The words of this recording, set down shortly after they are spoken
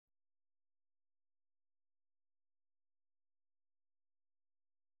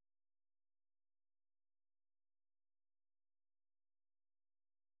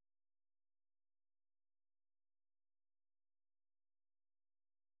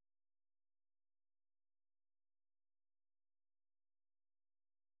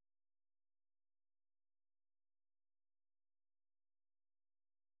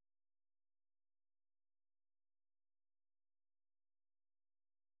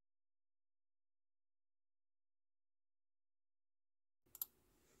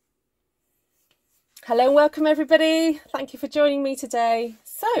Hello and welcome everybody. Thank you for joining me today.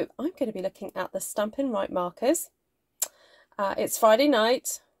 So I'm going to be looking at the Stampin' Right markers. It's Friday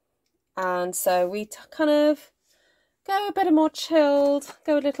night, and so we kind of go a bit more chilled,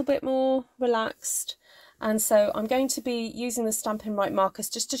 go a little bit more relaxed. And so I'm going to be using the Stampin' Right markers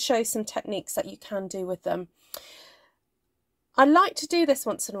just to show some techniques that you can do with them. I like to do this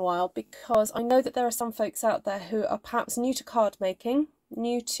once in a while because I know that there are some folks out there who are perhaps new to card making,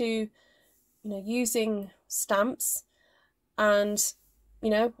 new to using stamps, and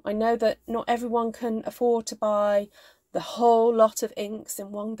I know that not everyone can afford to buy the whole lot of inks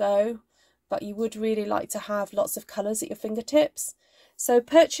in one go, but you would really like to have lots of colours at your fingertips. So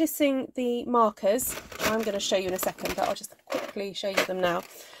purchasing the markers, I'm going to show you in a second, but I'll just quickly show you them now.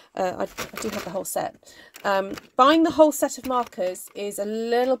 I do have the whole set. Buying the whole set of markers is a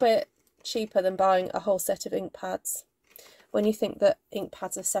little bit cheaper than buying a whole set of ink pads, when you think that ink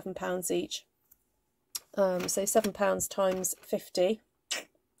pads are £7 each. So £7 times 50,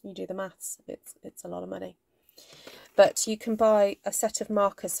 you do the maths, it's a lot of money. But you can buy a set of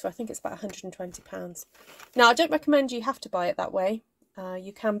markers for, I think it's about £120. Now, I don't recommend you have to buy it that way.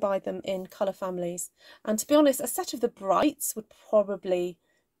 You can buy them in colour families. And to be honest, a set of the brights would probably,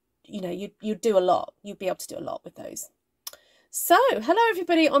 you'd do a lot. You'd be able to do a lot with those. So, hello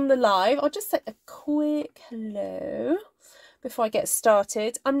everybody on the live. I'll just say a quick hello before I get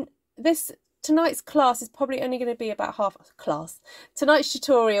started. Tonight's class is probably only going to be about Tonight's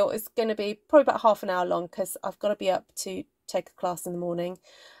tutorial is going to be probably about half an hour long because I've got to be up to take a class in the morning.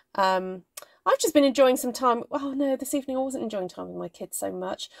 I've just been enjoying some time. Oh no, this evening I wasn't enjoying time with my kids so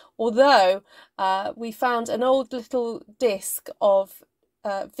much. Although we found an old little disc of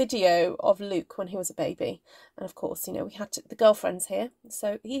video of Luke when he was a baby. And of course, we had the girlfriend's here.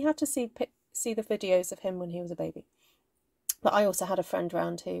 So he had to see the videos of him when he was a baby. But I also had a friend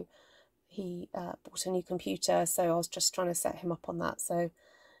round who he bought a new computer, so I was just trying to set him up on that. So,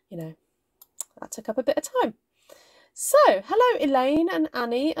 that took up a bit of time. So, hello Elaine and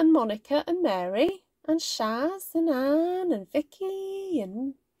Annie and Monica and Mary and Shaz and Anne and Vicky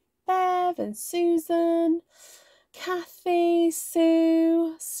and Bev and Susan, Kathy,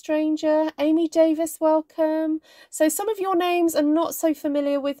 Sue, Stranger, Amy Davis, welcome. So some of your names are not so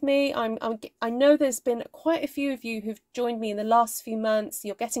familiar with me. I know there's been quite a few of you who've joined me in the last few months.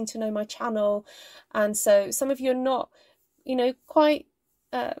 You're getting to know my channel, and so some of you are not, quite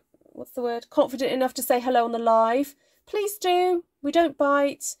confident enough to say hello on the live. Please do. We don't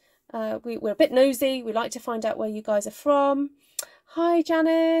bite. We're a bit nosy. We like to find out where you guys are from. Hi,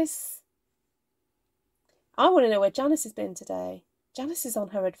 Janice. I want to know where Janice has been today. Janice is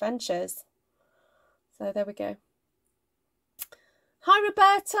on her adventures. So there we go. Hi,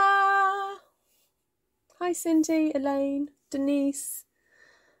 Roberta. Hi, Cindy, Elaine, Denise.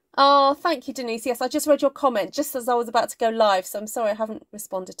 Oh, thank you, Denise. Yes, I just read your comment just as I was about to go live, so I'm sorry I haven't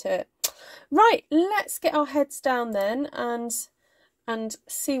responded to it. Right, let's get our heads down then and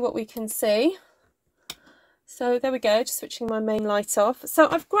see what we can see. So there we go, just switching my main light off. So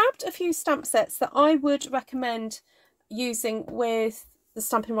I've grabbed a few stamp sets that I would recommend using with the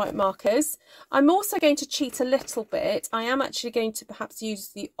Stampin' Right markers. I'm also going to cheat a little bit. I am actually going to perhaps use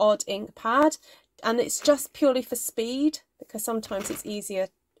the odd ink pad, and it's just purely for speed because sometimes it's easier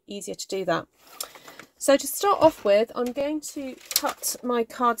to do that. So to start off with, I'm going to cut my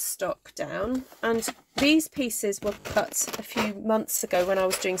cardstock down, and these pieces were cut a few months ago when I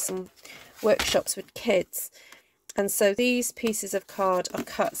was doing some workshops with kids, and so these pieces of card are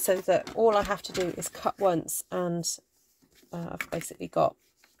cut so that all I have to do is cut once, and I've basically got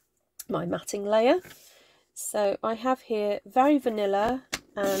my matting layer. So I have here very vanilla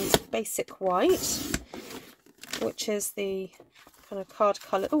and basic white, which is the kind of card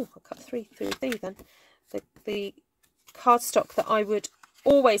colour. Oh, I'll cut three through these then. The cardstock that I would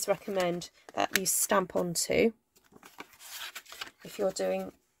always recommend that you stamp onto if you're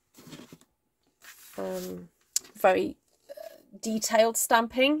doing very detailed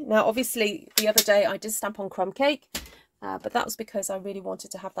stamping. Now obviously the other day I did stamp on crumb cake, but that was because I really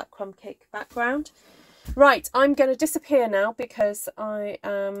wanted to have that crumb cake background. Right, I'm going to disappear now because I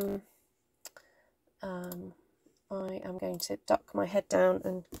am going to duck my head down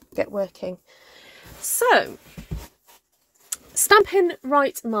and get working. So Stampin'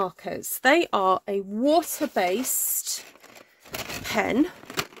 Right markers, they are a water-based pen,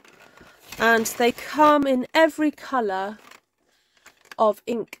 and they come in every colour of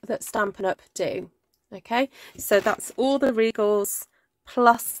ink that Stampin' Up do. Okay, so that's all the Regals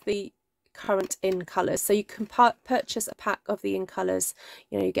plus the current in colours. So you can purchase a pack of the in colours,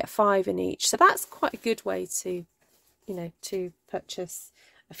 you get 5 in each. So that's quite a good way to, to purchase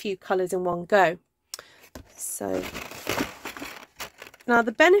a few colours in one go. So now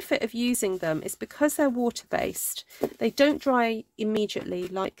the benefit of using them is because they're water-based, they don't dry immediately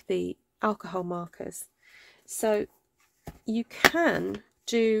like the alcohol markers. So you can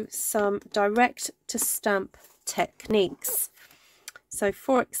do some direct to stamp techniques. So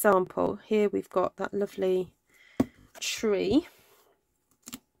for example, here we've got that lovely tree.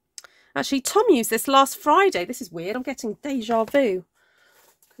 Actually, Tom used this last Friday. This is weird. I'm getting deja vu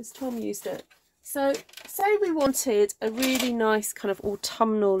because Tom used it. So say we wanted a really nice kind of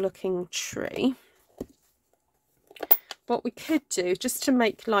autumnal looking tree. What we could do, just to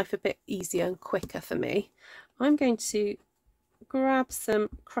make life a bit easier and quicker for me, I'm going to grab some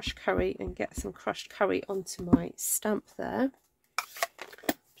crushed curry and get some crushed curry onto my stamp there.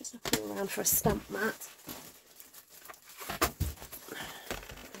 Just looking around for a stamp mat.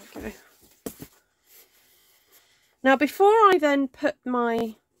 There we go. Now before I then put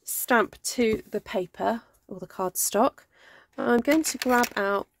my stamp to the paper or the cardstock, I'm going to grab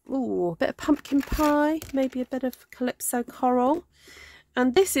out a bit of pumpkin pie, maybe a bit of calypso coral.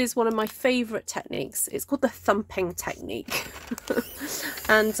 And this is one of my favourite techniques. It's called the thumping technique.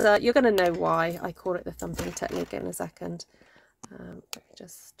 And you're going to know why I call it the thumping technique in a second. Let me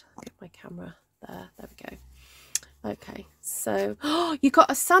just get my camera there. There we go. Okay, so you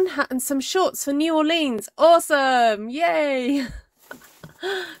got a sun hat and some shorts for New Orleans. Awesome! Yay!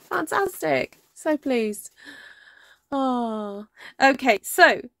 Fantastic. So pleased. Oh, okay.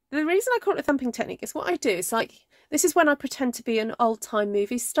 So the reason I call it a thumping technique is what I do is like, this is when I pretend to be an old-time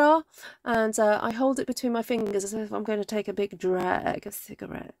movie star, and I hold it between my fingers as if I'm going to take a big drag of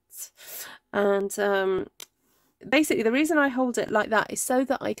cigarettes. And basically the reason I hold it like that is so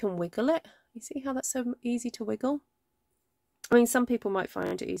that I can wiggle it. You see how that's so easy to wiggle? I mean, some people might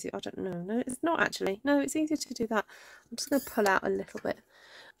find it easy. I don't know. No, it's not actually. No, it's easier to do that. I'm just going to pull out a little bit.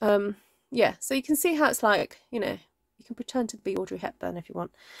 Yeah, so you can see how it's like, you know, you can pretend to be Audrey Hepburn if you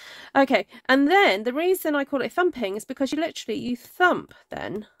want. Okay, and then the reason I call it thumping is because you thump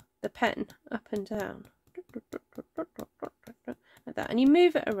then the pen up and down like that, and you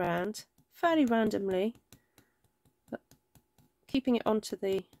move it around fairly randomly, but keeping it onto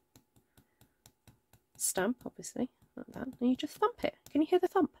the stamp, obviously, like that, and you just thump it. Can you hear the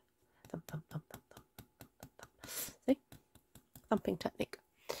thump? Thump, thump, thump, thump, thump, thump, thump. See? Thumping technique.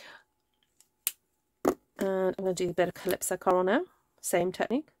 And I'm going to do a bit of calypso coral now. Same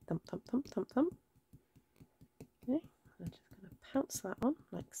technique. Thump, thump, thump, thump, thump. Okay, I'm just going to pounce that on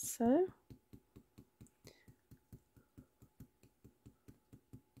like so.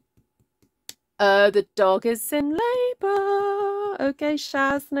 The dog is in labour. Okay,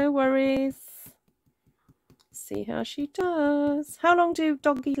 Shaz, no worries. See how she does. How long do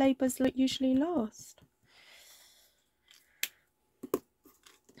doggy labours usually last?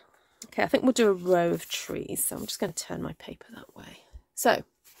 Okay, I think we'll do a row of trees. So I'm just going to turn my paper that way. So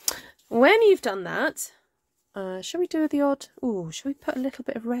when you've done that, shall we do the odd... Ooh, shall we put a little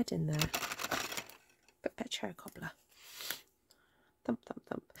bit of red in there? Put a bit of cherry cobbler. Thump, thump,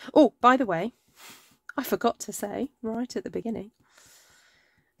 thump. Oh, by the way, I forgot to say right at the beginning,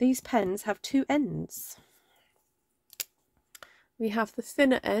 these pens have two ends. We have the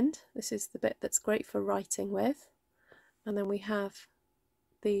thinner end. This is the bit that's great for writing with. And then we have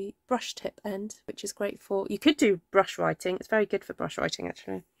the brush tip end, which is great for, you could do brush writing, it's very good for brush writing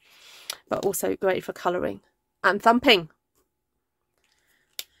actually, but also great for colouring and thumping.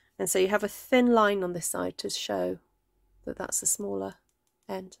 And so you have a thin line on this side to show that that's the smaller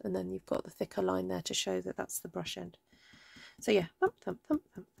end, and then you've got the thicker line there to show that that's the brush end. So yeah, thump, thump, thump,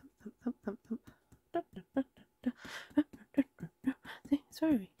 thump, thump, thump, thump, thump. It's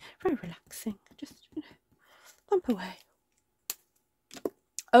very, very relaxing. Just, you know, thump away.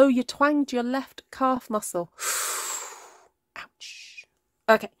 Oh, you twanged your left calf muscle. Ouch.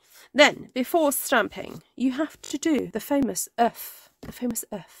 Okay, then before stamping, you have to do the famous F. The famous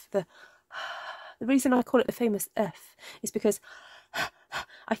F. The reason I call it the famous F is because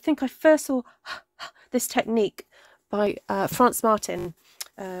I think I first saw this technique by France Martin,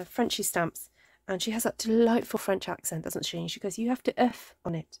 Frenchy Stamps, and she has that delightful French accent, doesn't she? And she goes, you have to F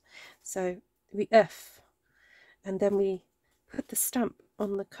on it. So we F, and then we put the stamp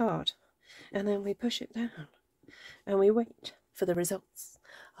on the card, and then we push it down, and we wait for the results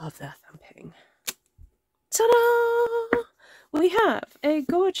of the thumping. Ta-da! We have a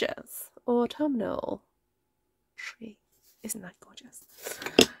gorgeous autumnal tree. Isn't that gorgeous?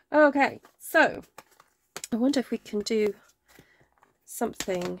 Okay, so I wonder if we can do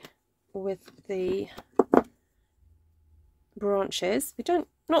something with the branches. We don't,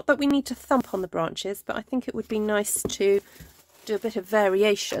 not that we need to thump on the branches, but I think it would be nice to do a bit of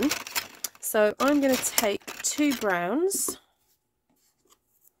variation. So I'm going to take 2 browns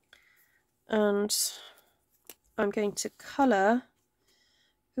and I'm going to colour,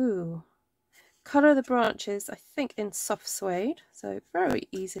 colour the branches, I think in soft suede. So very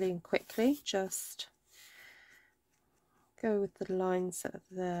easily and quickly, just go with the lines that are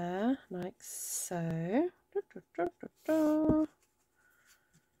there, like so. There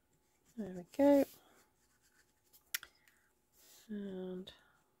we go. And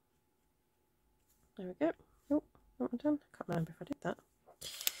there we go. Oh, what am I done? I can't remember if I did that.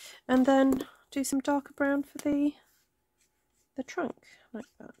 And then do some darker brown for the trunk, like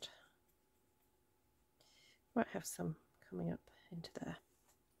that. Might have some coming up into there.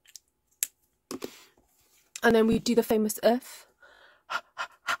 And then we do the famous F.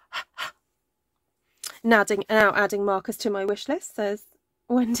 Now adding markers to my wish list, says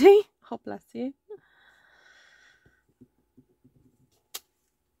Wendy. Oh, bless you.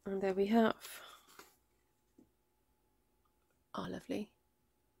 And there we have our lovely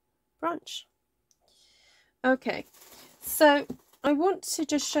branch. Okay, so I want to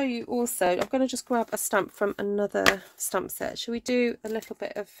just show you also, I'm going to just grab a stamp from another stamp set. Shall we do a little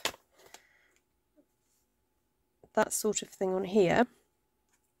bit of that sort of thing on here?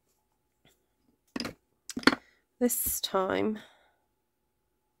 This time,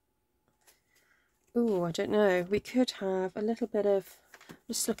 oh, I don't know, we could have a little bit of,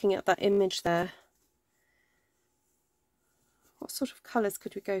 just looking at that image there, what sort of colours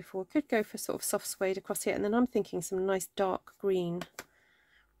could we go for? Could go for sort of soft suede across here, and then I'm thinking some nice dark green,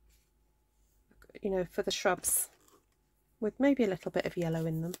 you know, for the shrubs, with maybe a little bit of yellow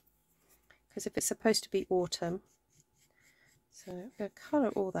in them, because if it's supposed to be autumn. So I'm going to colour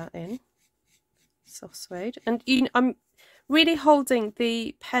all that in soft suede, and I'm really holding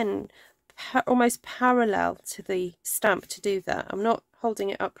the pen almost parallel to the stamp to do that. I'm not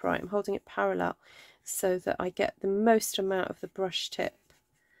holding it upright, I'm holding it parallel so that I get the most amount of the brush tip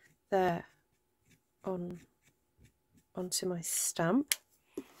there onto my stamp.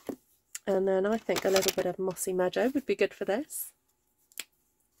 And then I think a little bit of mossy meadow would be good for this.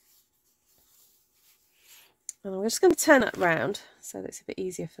 And I'm just going to turn that round so that it's a bit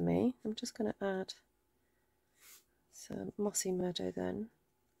easier for me. I'm just going to add some mossy meadow then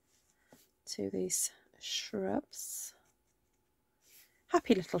to these shrubs.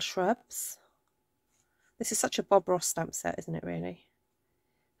 Happy little shrubs. This is such a Bob Ross stamp set, isn't it, really?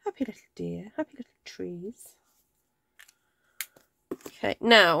 Happy little deer, happy little trees. Okay,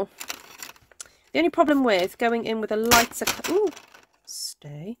 now, the only problem with going in with a lighter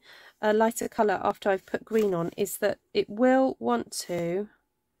a lighter colour after I've put green on is that it will want to,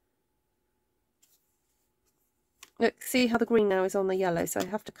 look, see how the green now is on the yellow, so I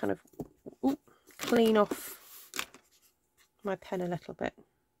have to kind of clean off my pen a little bit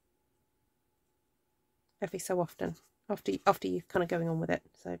every so often after you're kind of going on with it.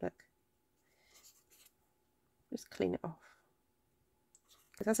 So look, just clean it off,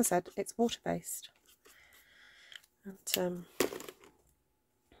 because as I said, it's water based, and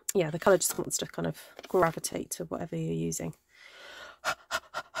yeah, the colour just wants to kind of gravitate to whatever you're using.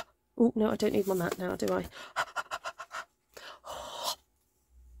 Oh no, I don't need my mat now, do I?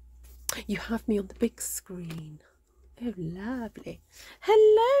 You have me on the big screen. Oh, lovely.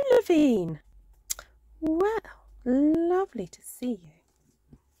 Hello, Lavine. Well, lovely to see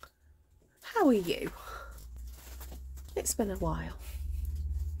you. How are you? It's been a while.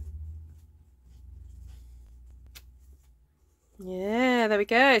 Yeah, there we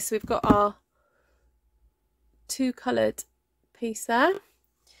go. So we've got our 2 coloured piece there.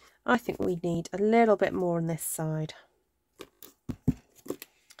 I think we need a little bit more on this side.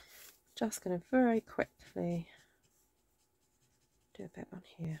 Just going to very quickly do a bit on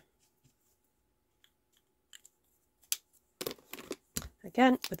here.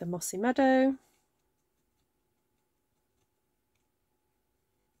 Again, with the mossy meadow.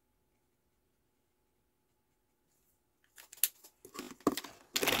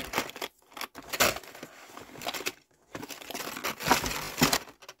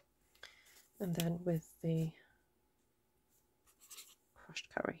 And then with the crushed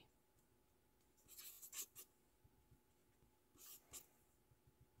curry.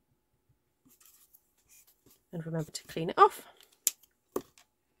 And remember to clean it off.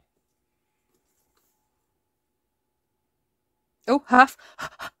 Oh, half.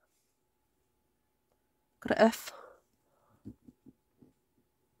 Got an F.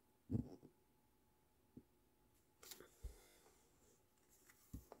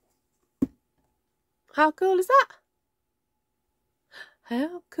 How cool is that?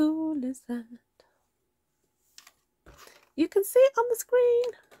 How cool is that? You can see it on the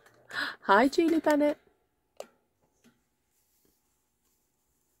screen. Hi, Julie Bennett.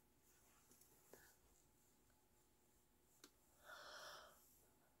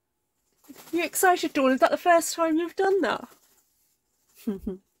 You excited, Dawn? Is that the first time you've done that?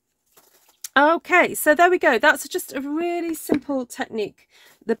 Okay, so there we go. That's just a really simple technique,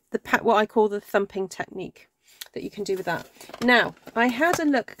 what I call the thumping technique, that you can do with that. Now, I had a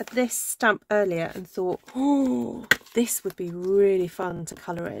look at this stamp earlier and thought, oh, this would be really fun to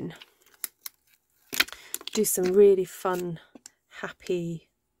colour in. Do some really fun, happy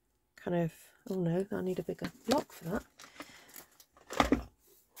kind of, oh no, I need a bigger block for that.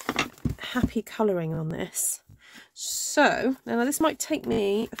 Happy colouring on this. So now this might take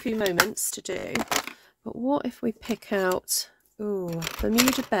me a few moments to do, but what if we pick out, oh,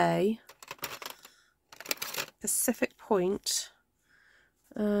 Bermuda Bay, Pacific Point,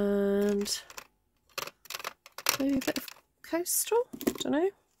 and maybe a bit of coastal? I don't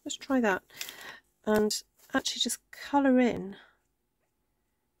know, let's try that, and actually just colour in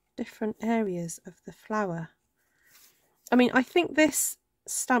different areas of the flower. I mean, I think this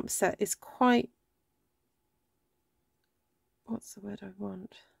stamp set is quite, what's the word I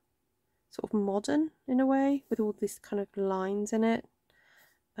want, sort of modern in a way, with all these kind of lines in it,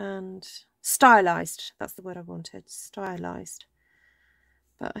 and stylized, that's the word I wanted, stylized.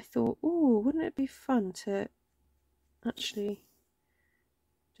 But I thought, oh, wouldn't it be fun to actually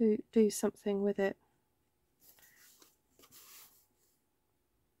do something with it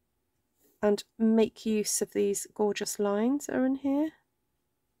and make use of these gorgeous lines that are in here.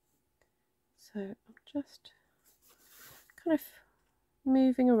 So I'm just kind of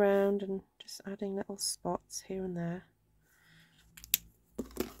moving around and just adding little spots here and there.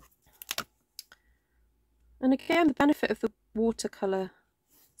 And again, the benefit of the water-based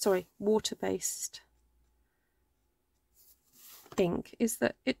ink is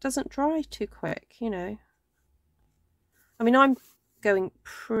that it doesn't dry too quick, you know. I mean, I'm going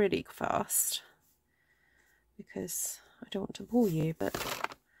pretty fast because I don't want to bore you, but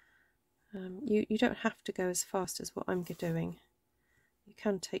you don't have to go as fast as what I'm doing. You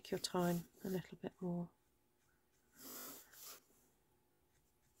can take your time a little bit more.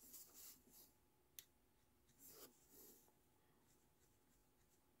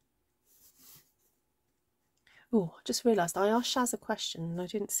 Oh, I just realised I asked Shaz a question and I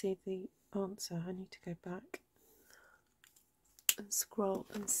didn't see the answer. I need to go back and scroll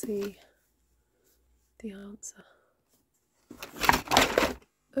and see the answer.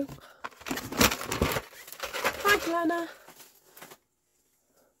 Oh. Hi, Glenna.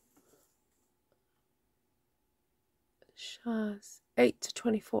 Shaz, 8 to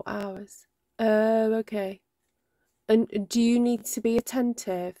 24 hours. Oh, okay. And do you need to be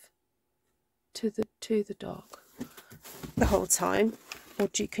attentive to the dog the whole time, or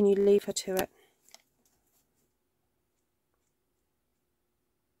can you leave her to it?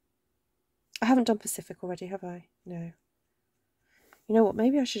 I haven't done Pacific already, have I? No. You know what,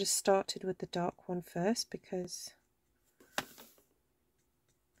 maybe I should have started with the dark one first, because...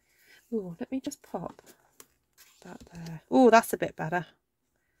 Oh, let me just pop that there. Oh, that's a bit better.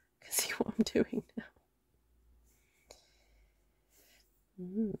 I can see what I'm doing now.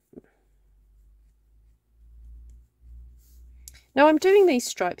 Now I'm doing these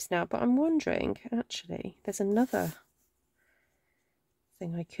stripes now, but I'm wondering, actually, there's another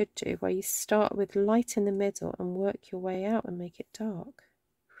thing I could do where you start with light in the middle and work your way out and make it dark.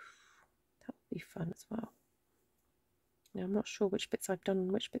 That would be fun as well. Now I'm not sure which bits I've done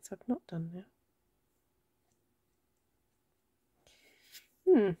and which bits I've not done now.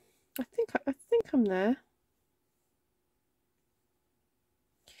 I think I'm there.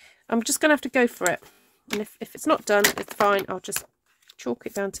 I'm just gonna have to go for it. And if it's not done, it's fine. I'll just chalk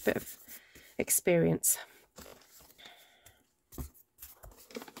it down to a bit of experience.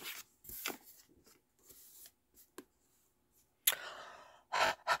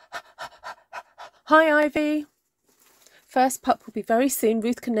 Hi, Ivy. First pup will be very soon.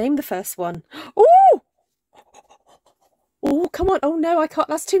 Ruth can name the first one. Oh! Oh, come on. Oh, no, I can't.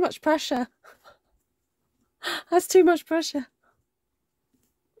 That's too much pressure. That's too much pressure.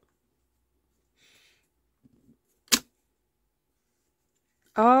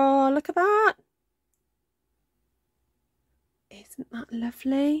 Oh, look at that. Isn't that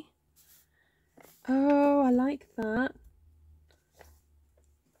lovely? Oh, I like that.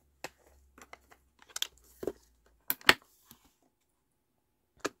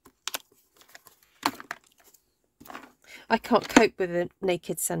 I can't cope with the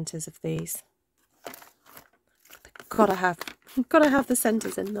naked centres of these. Gotta have the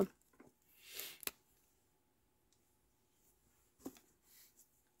centres in them.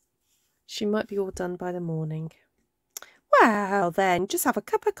 She might be all done by the morning. Well then, just have a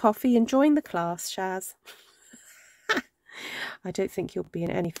cup of coffee and join the class, Shaz. I don't think you'll be in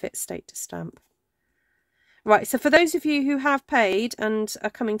any fit state to stamp. Right, so for those of you who have paid and are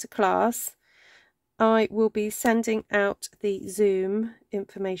coming to class, I will be sending out the Zoom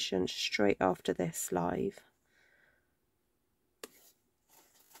information straight after this live.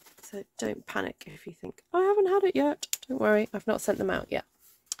 So don't panic if you think, I haven't had it yet. Don't worry, I've not sent them out yet.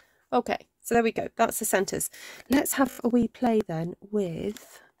 Okay, so there we go. That's the centres. Let's have a wee play then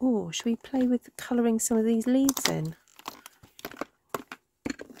with, oh, should we play with colouring some of these leaves in?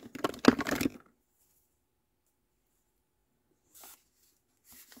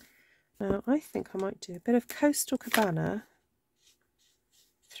 Now, I think I might do a bit of Coastal Cabana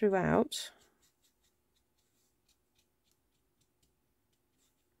throughout.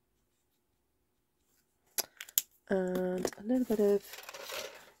 And a little bit of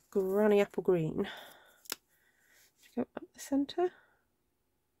Granny Apple Green. Go up the centre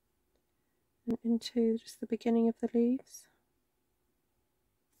and into just the beginning of the leaves.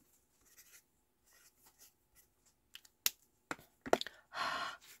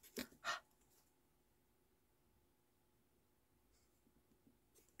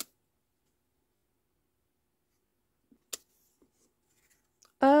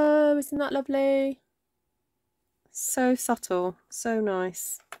 Oh, isn't that lovely? So subtle, so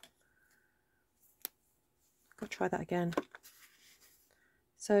nice. I'll try that again.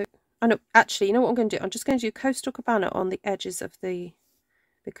 So, I know, actually, you know what I'm going to do? I'm just going to do Coastal Cabana on the edges of the,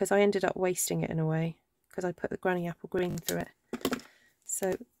 because I ended up wasting it in a way, because I put the Granny Apple Green through it.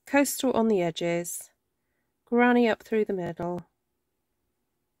 So, Coastal on the edges, Granny up through the middle,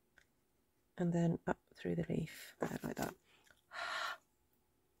 and then up through the leaf, like that.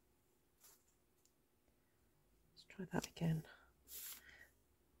 That again.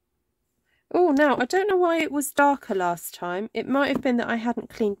 Oh, now I don't know why it was darker last time. It might have been that I hadn't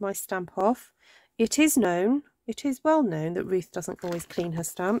cleaned my stamp off. It is known, it is well known that Ruth doesn't always clean her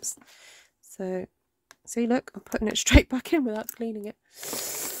stamps. So, see, look, I'm putting it straight back in without cleaning it.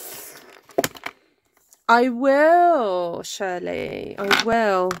 I will, Shirley, I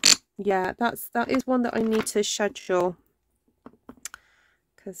will. Yeah, that is one that I need to schedule,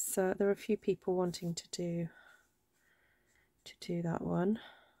 because there are a few people wanting to do that one.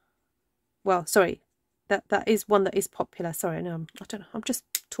 Well, sorry, that is one that is popular. Sorry, no, I don't know, I'm just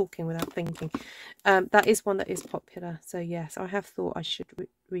talking without thinking. That is one that is popular, so yes, I have thought I should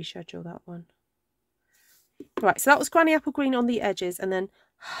reschedule that one. Right, so that was Granny Apple Green on the edges, and then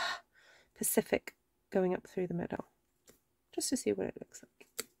Pacific going up through the middle, just to see what it looks like.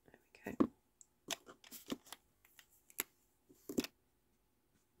 There we go.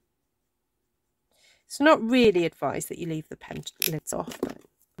 It's not really advised that you leave the pen lids off, but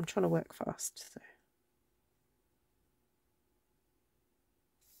I'm trying to work fast. So.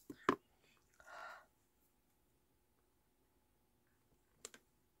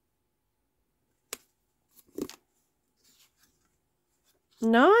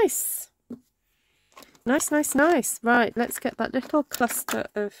 Nice. Nice, nice, nice. Right, let's get that little cluster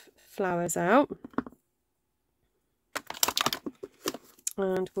of flowers out.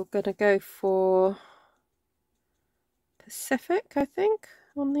 And we're going to go for Pacific, I think,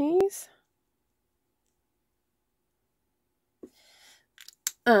 on these.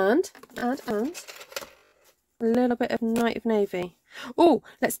 And a little bit of Night of Navy. Oh,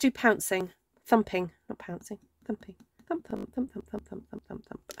 let's do pouncing. Thumping, not pouncing. Thumping. Thump, thump, thump, thump, thump, thump, thump, thump,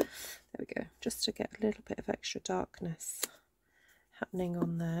 thump. There we go. Just to get a little bit of extra darkness happening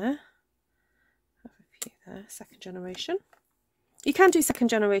on there. Have a few there. Second generation. You can do second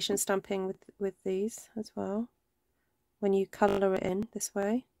generation stamping with these as well, when you colour it in this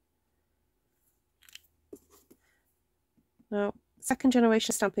way. Now, second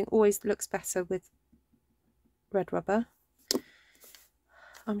generation stamping always looks better with red rubber.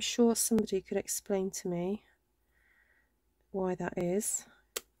 I'm sure somebody could explain to me why that is.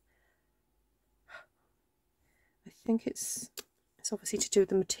 I think it's obviously to do with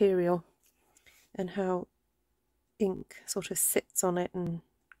the material and how ink sort of sits on it and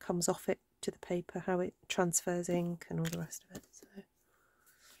comes off it to the paper, how it transfers ink and all the rest of it. So,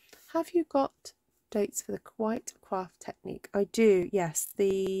 have you got dates for the white craft technique? I do, yes.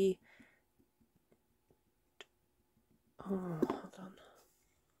 The hold on.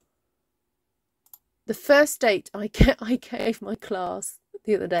 The first date I gave my class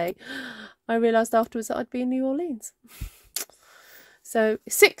the other day, I realised afterwards that I'd be in New Orleans. So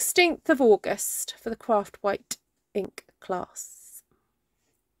 16th of August for the craft white ink class.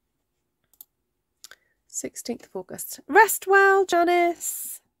 16th of August. Rest well,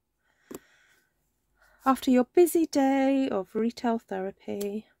 Janice. after your busy day of retail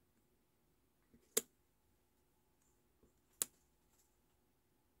therapy.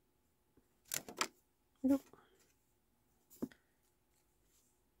 Nope.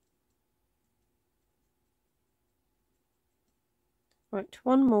 Right,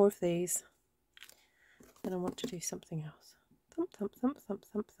 one more of these. Then I want to do something else. Thump, thump, thump, thump,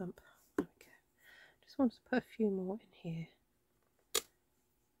 thump, thump. Okay. Just want to put a few more in here.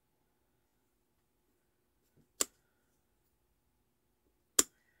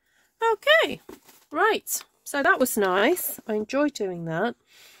 Okay, right. So that was nice. I enjoyed doing that.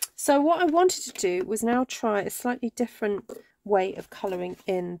 So what I wanted to do was now try a slightly different way of colouring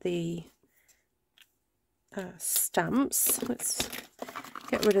in the stamps. Let's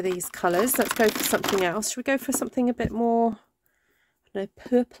get rid of these colours. Let's go for something else. Should we go for something a bit more, I don't know,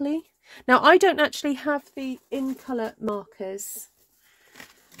 purpley? Now, I don't actually have the in-colour markers.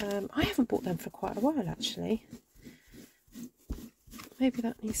 I haven't bought them for quite a while, actually. Maybe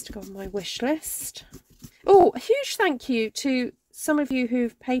that needs to go on my wish list. Oh, a huge thank you to some of you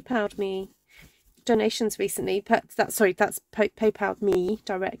who've PayPal'd me donations recently. That's PayPal'd me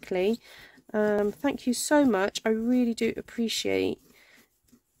directly. Thank you so much. I really do appreciate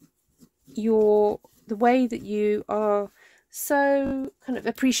the way that you are so kind of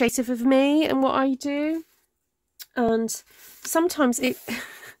appreciative of me and what I do. And sometimes it's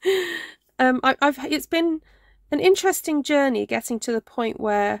been an interesting journey getting to the point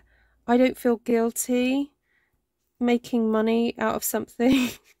where I don't feel guilty making money out of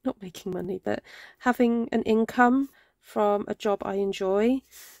something. Not making money, but having an income from a job I enjoy.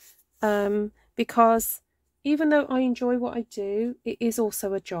 Because even though I enjoy what I do, it is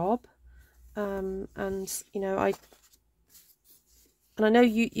also a job. And you know, I know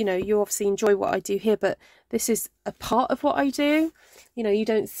you obviously enjoy what I do here, but this is a part of what I do. You know, you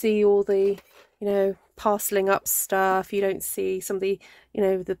don't see all the, you know, parceling up stuff. You don't see some of the, you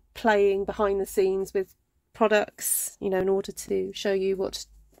know, the playing behind the scenes with products, you know, in order to show you what,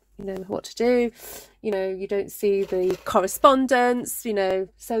 you know, what to do. You know, you don't see the correspondence, you know,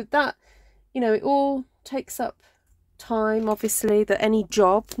 so that, you know, it all takes up time, obviously, that any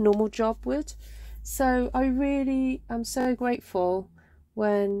normal job would. So I really am so grateful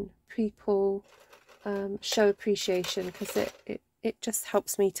when people show appreciation, because it just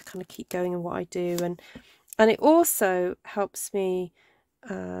helps me to kind of keep going in what I do, and it also helps me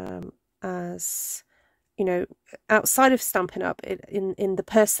as, you know, outside of Stampin' Up, in the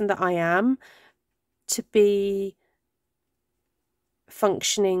person that I am, to be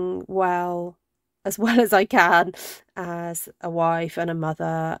functioning as well as I can as a wife and a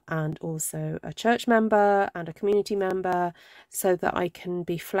mother, and also a church member and a community member, so that I can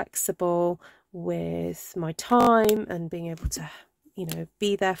be flexible with my time and being able to, you know,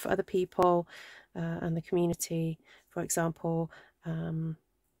 be there for other people and the community, for example.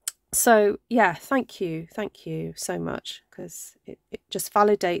 So yeah, thank you so much, because it just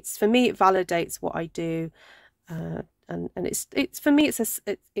validates, for me, it validates what I do, and it's for me,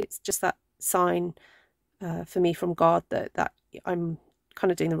 it's just that sign for me from God that I'm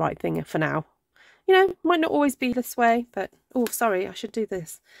kind of doing the right thing for now. You know, might not always be this way, but oh, sorry, I should do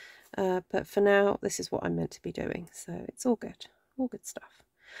this. But for now, this is what I'm meant to be doing. So it's all good stuff.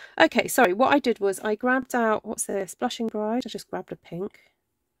 Okay, sorry, what I did was I grabbed out, what's this, Blushing Bride. I just grabbed a pink,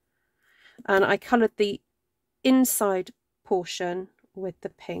 and I coloured the inside portion with the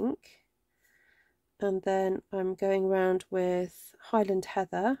pink. And then I'm going around with Highland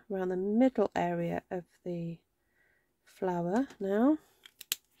Heather around the middle area of the flower now.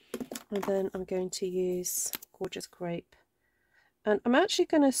 And then I'm going to use Gorgeous Grape. And I'm actually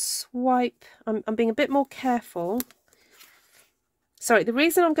going to swipe, I'm being a bit more careful. Sorry, the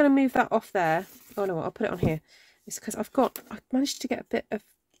reason I'm going to move that off there, oh no, I'll put it on here, is because I've managed to get a bit of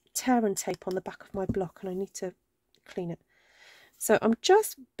tear and tape on the back of my block, and I need to clean it. So I'm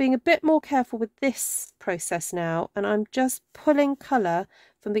just being a bit more careful with this process now, and I'm just pulling colour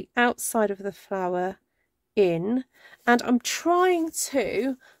from the outside of the flower in, and I'm trying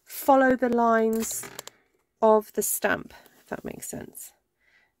to follow the lines of the stamp, if that makes sense.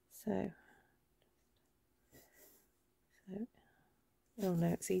 So oh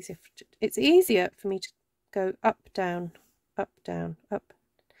no, it's easier for me to go up, down, up,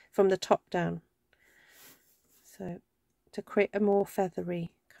 from the top down. So to create a more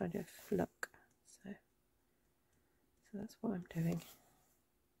feathery kind of look. So that's what I'm doing.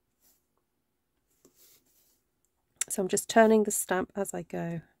 So I'm just turning the stamp as I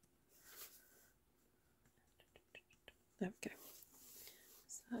go. There we go.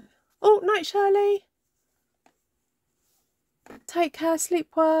 So, oh, night, Shirley. Take care, sleep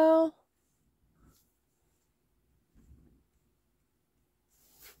well.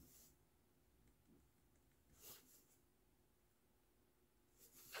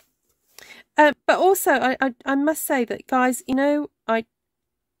 also, I must say that, guys, you know, I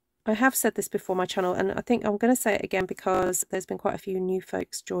have said this before my channel, and I think I'm going to say it again because there's been quite a few new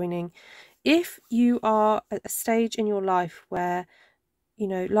folks joining. If you are at a stage in your life where, you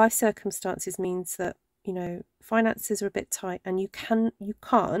know, life circumstances means that, you know, finances are a bit tight and you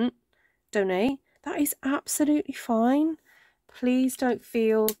can't donate, that is absolutely fine. Please don't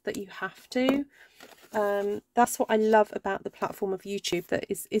feel that you have to. That's what I love about the platform of YouTube, that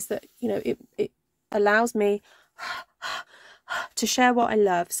is that, you know, it allows me to share what I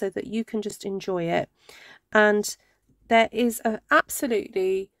love so that you can just enjoy it. And there is a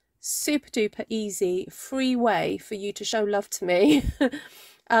absolutely super duper easy free way for you to show love to me.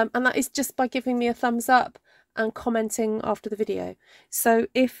 And that is just by giving me a thumbs up and commenting after the video. So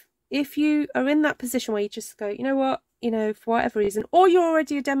if you are in that position where you just go, you know what, you know, for whatever reason, or you're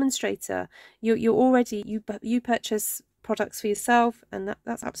already a demonstrator, you purchase products for yourself, and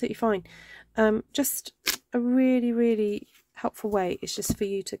that's absolutely fine. Just a really, really helpful way is just for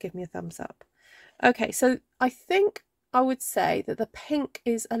you to give me a thumbs up. Okay, so I think I would say that the pink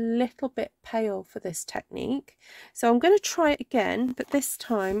is a little bit pale for this technique, so I'm going to try it again, but this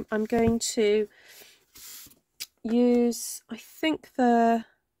time I'm going to use, I think, the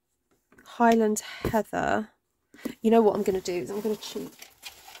Highland Heather. You know what I'm going to do is I'm going to cheat.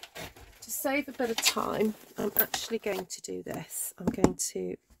 To save a bit of time, I'm actually going to do this. I'm going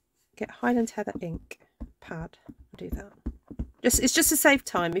to get Highland Heather ink pad and do that. It's just to save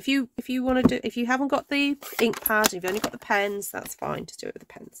time. If you want to do, if you haven't got the ink pad and you've only got the pens, that's fine. Just do it with the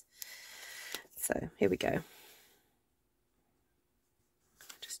pens. So here we go.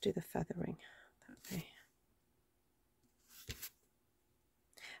 Just do the feathering that way.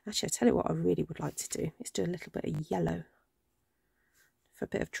 Actually, I'll tell you what I really would like to do is do a little bit of yellow for a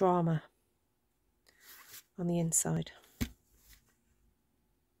bit of drama on the inside.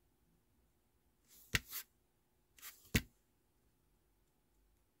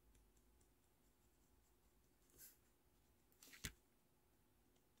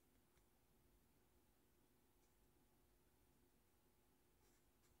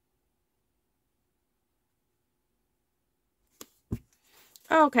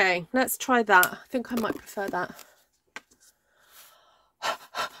 Okay, let's try that. I think I might prefer that.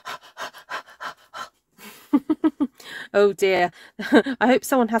 Oh dear. I hope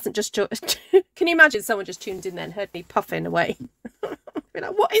someone hasn't just can you imagine someone just tuned in then, heard me puffing away? Be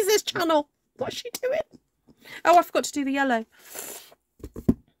like, what is this channel? What's she doing? Oh, I forgot to do the yellow.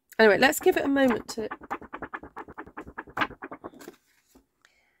 Anyway, let's give it a moment to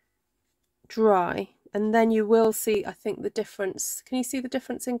dry, and then you will see, I think, the difference. Can you see the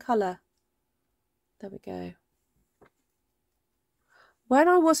difference in colour? There we go. When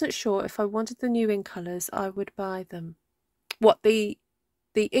I wasn't sure if I wanted the new ink colours, I would buy them. What, the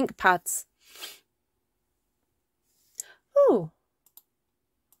ink pads? Oh,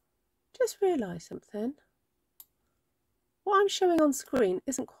 just realised something. What I'm showing on screen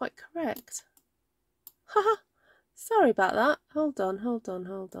isn't quite correct. Haha, sorry about that. Hold on.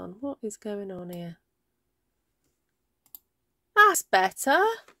 What is going on here? That's better.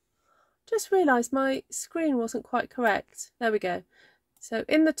 Just realised my screen wasn't quite correct. There we go. So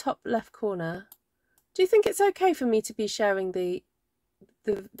in the top left corner, do you think it's okay for me to be sharing the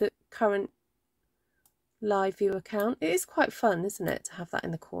current live view account? It is quite fun, isn't it, to have that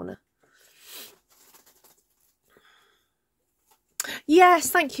in the corner? Yes,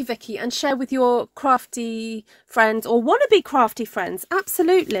 thank you, Vicky. And share with your crafty friends or wannabe crafty friends.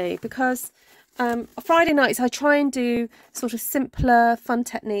 Absolutely, because Friday nights I try and do sort of simpler, fun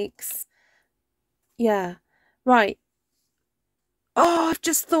techniques. Yeah, right. Oh, I've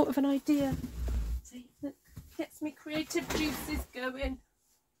just thought of an idea. See, that gets me creative juices going.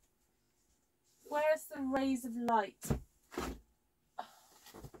 Where's the rays of light?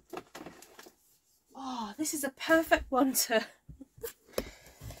 Oh, this is a perfect one to...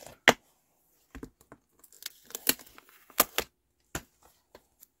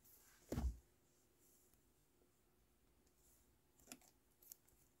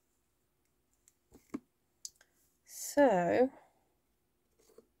 So...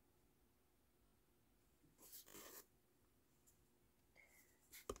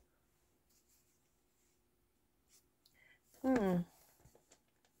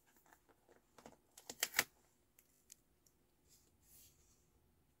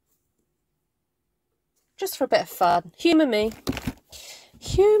 Just for a bit of fun. Humour me.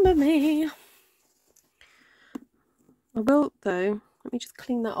 Humour me. I will, though, let me just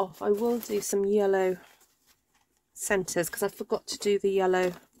clean that off. I will do some yellow centres because I forgot to do the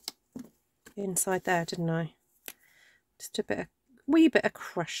yellow inside there, didn't I? Just a wee bit of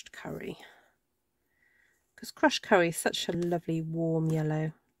crushed curry. because crushed curry is such a lovely warm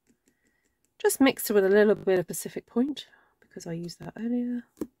yellow. Just mixed it with a little bit of Pacific Point because I used that earlier.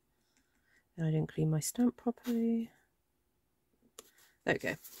 And I didn't clean my stamp properly. There we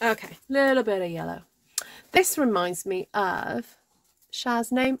go. Okay, little bit of yellow. This reminds me of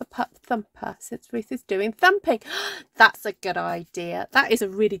Shaz, name a pup Thumper since Ruth is doing thumping. That's a good idea. That is a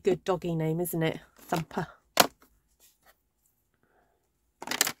really good doggy name, isn't it? Thumper.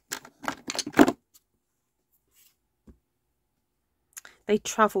 They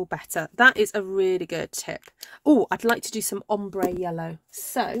travel better. That is a really good tip. Oh, I'd like to do some ombre yellow.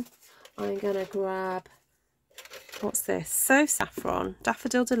 So I'm going to grab, what's this? So Saffron,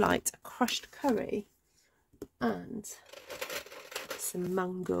 Daffodil Delight, crushed curry, and some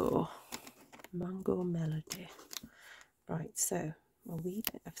mango melody. Right, so a wee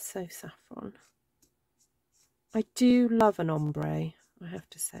bit of So Saffron. I do love an ombre, I have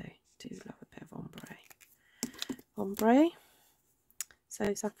to say. I do love a bit of ombre. Ombre,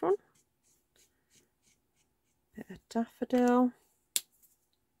 So Saffron, bit of daffodil.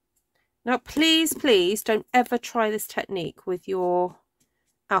 Now please, please don't ever try this technique with your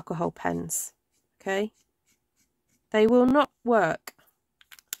alcohol pens, okay? They will not work.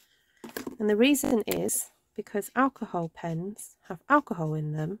 And the reason is because alcohol pens have alcohol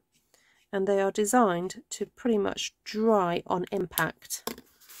in them and they are designed to pretty much dry on impact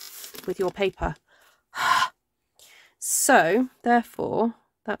with your paper. So therefore,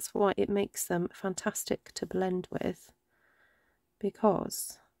 that's why it makes them fantastic to blend with,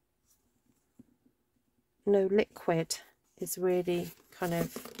 because no liquid is really kind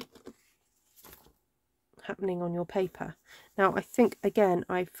of happening on your paper. Now I think again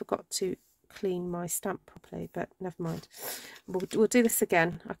I forgot to clean my stamp properly, but never mind. We'll do this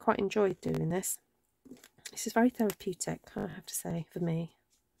again. I quite enjoyed doing this. This is very therapeutic, I have to say, for me.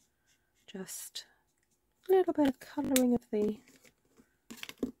 Just a little bit of colouring of the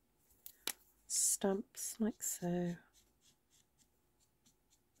stamps like so.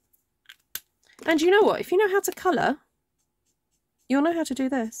 And you know what? If you know how to colour, you'll know how to do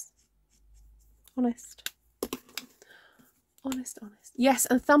this. Honest. Honest. Yes,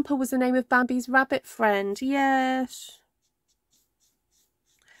 and Thumper was the name of Bambi's rabbit friend. Yes.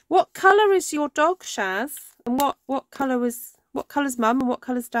 What colour is your dog, Shaz? And what colour's mum and what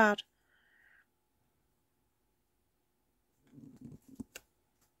colour's dad?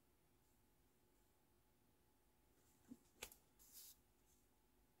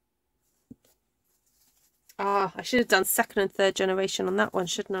 Ah, I should have done second and third generation on that one,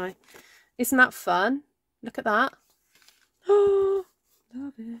 shouldn't I? Isn't that fun? Look at that. Oh,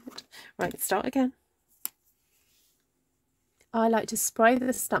 love it. Right, start again. I like to spray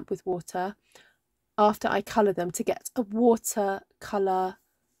the stamp with water after I colour them to get a watercolour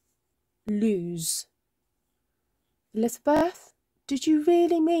lose. Elizabeth, did you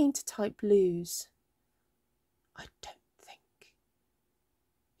really mean to type lose? I don't think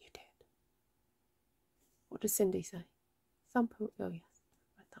you did. What does Cindy say? Thumper. Oh yes,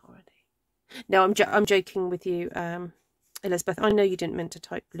 read that already. No, I'm joking with you, Elizabeth. I know you didn't mean to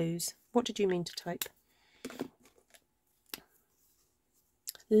type lose. What did you mean to type?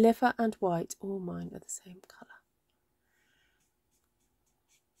 Liver and white, all mine are the same colour.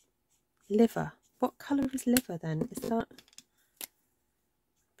 Liver. What colour is liver then? Is that... I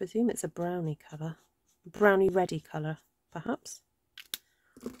presume it's a brownie colour. Brownie reddy colour, perhaps.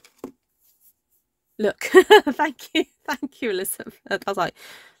 Look, thank you, Elizabeth. I was like,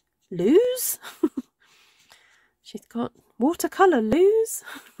 lose? She's got watercolour lose?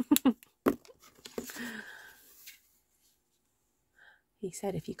 He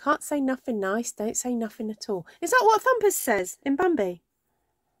said, if you can't say nothing nice, don't say nothing at all. Is that what Thumper says in Bambi?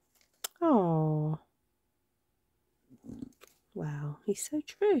 Oh. Wow, he's so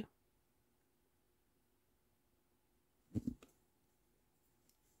true.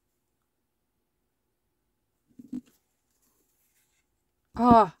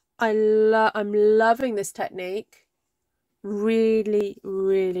 Oh, I'm loving this technique. Really,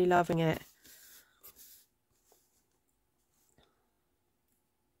 really loving it.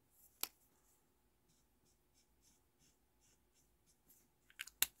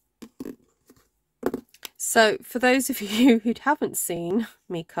 So for those of you who haven't seen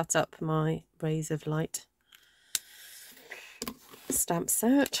me cut up my Rays of Light stamp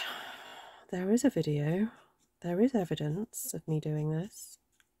set, there is a video, there is evidence of me doing this.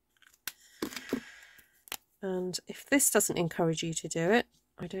 And if this doesn't encourage you to do it,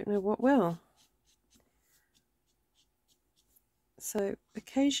 I don't know what will. So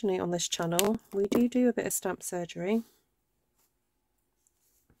occasionally on this channel we do a bit of stamp surgery.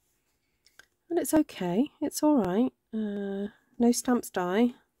 and it's okay, it's all right. No stamps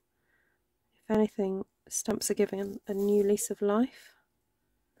die. If anything, stamps are giving a new lease of life.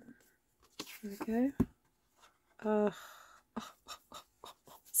 There we go.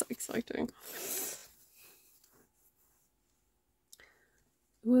 So exciting.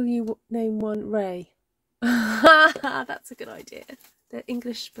 Will you name one Ray? That's a good idea. They're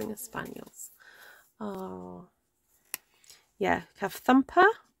English Springer Spaniels. Oh, yeah. Have Thumper,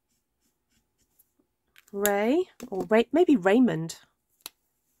 Ray, or maybe Raymond.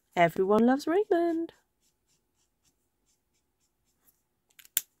 Everyone loves Raymond.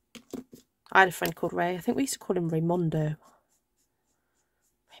 I had a friend called Ray. I think we used to call him Raymondo.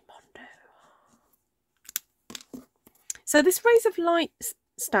 So this Rays of Light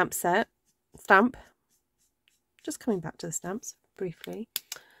stamp, just coming back to the stamps briefly,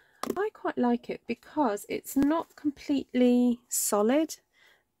 I quite like it because it's not completely solid.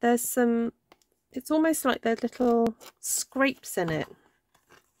 There's some, it's almost like there's little scrapes in it,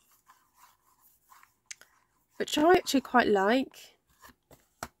 which I actually quite like.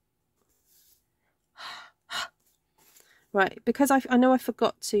 Right, because I know I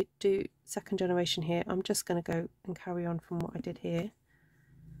forgot to do second generation here, I'm just going to go and carry on from what I did here.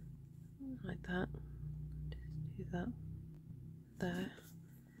 Like that. Do that there.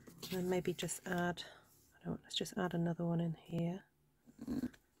 And then maybe just add, let's just add another one in here.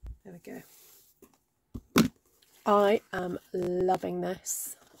 There we go. I am loving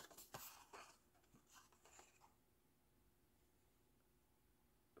this.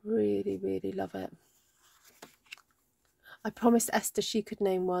 Really, really love it. I promised Esther she could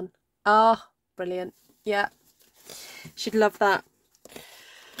name one. Ah, brilliant. Yeah, she'd love that.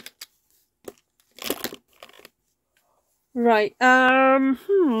 Right. Oh,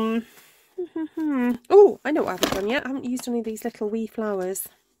 I know what I haven't done yet. I haven't used any of these little wee flowers.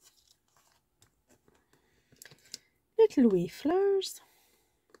 Little wee flowers.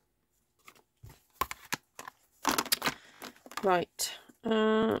 Right.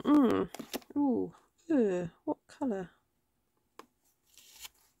 Ooh. What colour?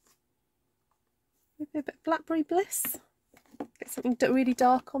 Maybe a bit of Blackberry Bliss. Get something really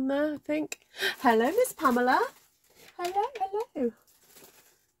dark on there, I think. Hello, Miss Pamela. Hello, hello.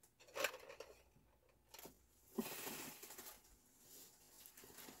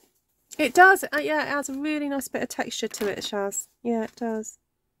 It does. Yeah, it has a really nice bit of texture to it, Shaz. Yeah, it does.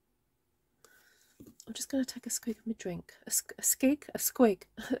 I'm just going to take a swig of my drink. A swig.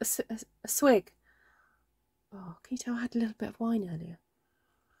 Oh, can you tell I had a little bit of wine earlier?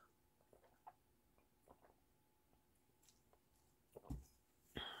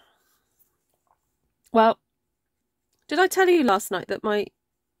 Well, did I tell you last night that my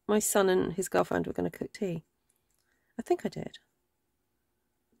son and his girlfriend were going to cook tea? I think I did.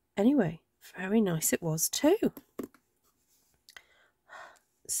 Anyway, very nice it was too.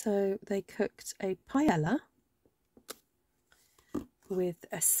 So they cooked a paella with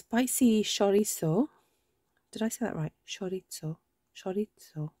a spicy chorizo. Did I say that right? Chorizo.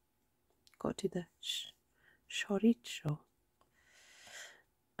 Got to do the chorizo.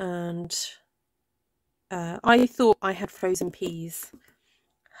 And I thought I had frozen peas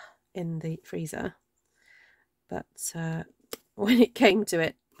in the freezer, but when it came to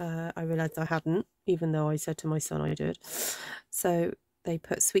it, I realised I hadn't, even though I said to my son I did. So they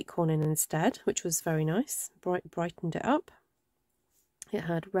put sweet corn in instead, which was very nice, brightened it up. It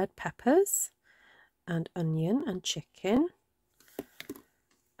had red peppers and onion and chicken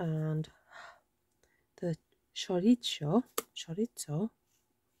and the chorizo.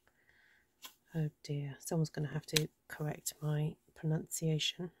 Oh dear, someone's going to have to correct my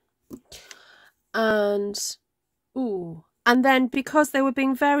pronunciation. And then because they were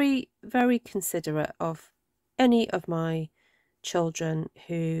being very, very considerate of any of my children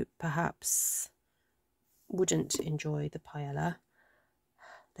who perhaps wouldn't enjoy the paella,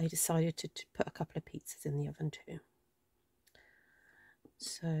 they decided to put a couple of pizzas in the oven too.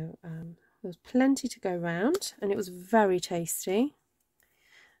 So there was plenty to go round, and it was very tasty.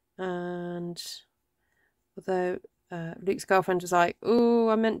 And although Luke's girlfriend was like, "Oh,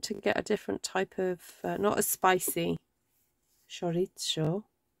 I meant to get a different type of, not as spicy chorizo."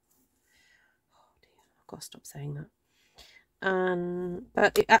 Oh dear, I've got to stop saying that.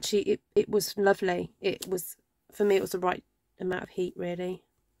 But it was lovely. It was, for me, it was the right amount of heat, really.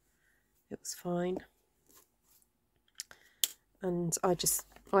 It was fine. And I just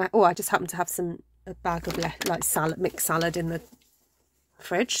happened to have a bag of mixed salad in the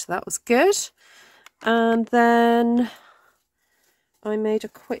fridge, so that was good. And then I made a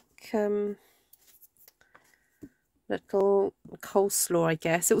quick little coleslaw, I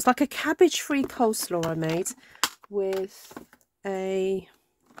guess. It was like a cabbage-free coleslaw I made with a...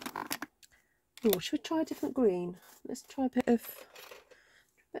 Oh, should we try a different green? Let's try a bit of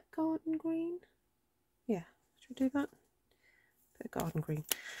garden green. Yeah, should we do that? A bit of garden green.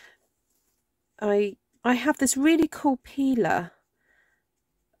 I have this really cool peeler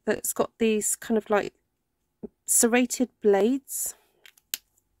that's got these kind of like serrated blades,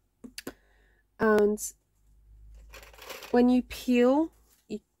 and when you peel,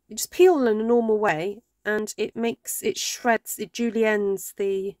 you just peel in a normal way, and it shreds, it juliennes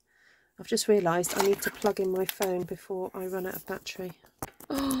the... I've just realised I need to plug in my phone before I run out of battery.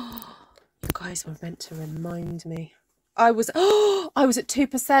 Oh, you guys were meant to remind me. I was at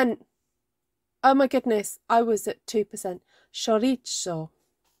 2%. Oh my goodness, I was at 2%. Chorizo.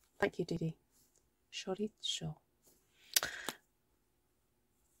 Thank you, Didi. Chorizo.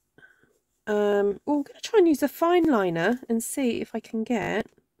 I'm going to try and use a fine liner and see if I can get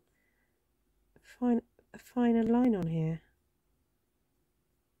a finer line on here.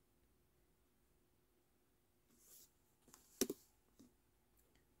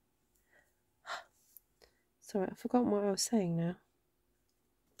 Sorry, I've forgotten what I was saying now.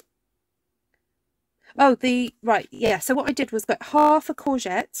 Oh, right, yeah. So what I did was got half a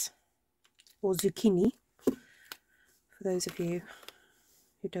courgette or zucchini, for those of you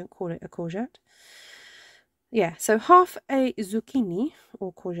who don't call it a courgette. Yeah, so half a zucchini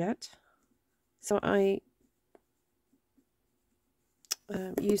or courgette. So I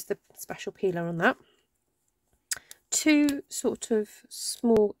used the special peeler on that. 2 sort of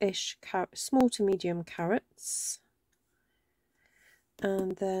small-ish small to medium carrots,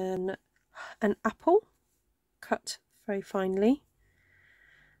 and then an apple cut very finely,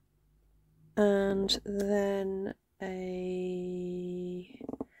 and then a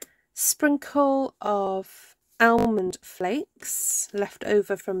sprinkle of almond flakes left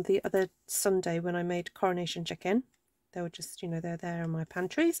over from the other Sunday when I made coronation chicken. They were just, you know, they're there in my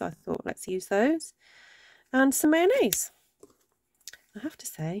pantry, so I thought let's use those. And some mayonnaise. I have to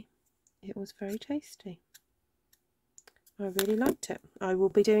say, it was very tasty. I really liked it. I will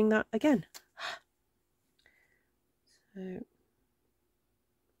be doing that again. So,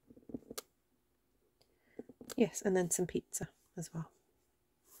 yes, and then some pizza as well.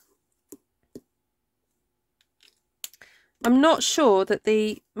 I'm not sure that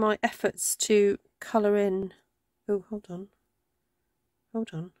my efforts to colour in... Oh, hold on. Hold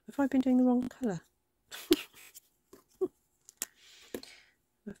on. Have I been doing the wrong colour?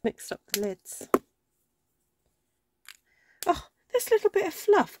 I've mixed up the lids. Oh, this little bit of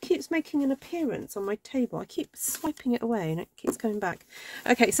fluff keeps making an appearance on my table. I keep swiping it away and it keeps coming back.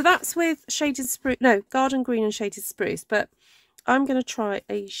 Okay, so that's with shaded spruce, no, garden green and shaded spruce, but I'm going to try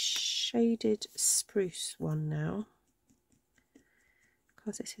a shaded spruce one now,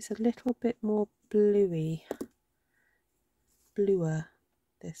 because this is a little bit more bluer,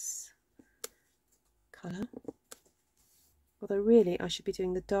 this colour. Although really I should be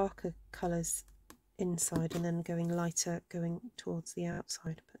doing the darker colours inside and then going lighter going towards the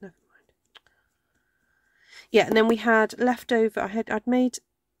outside, but never mind. Yeah, and then we had leftover, I'd made,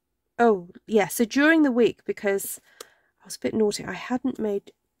 oh yeah, so during the week, because I was a bit naughty, I hadn't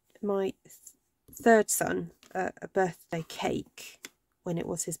made my third son a birthday cake when it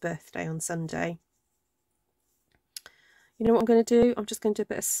was his birthday on Sunday. You know what I'm going to do? I'm just going to do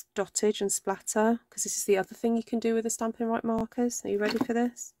a bit of dottage and splatter, because this is the other thing you can do with the Stampin' Right markers. Are you ready for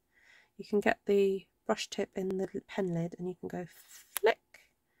this? You can get the brush tip in the pen lid and you can go flick,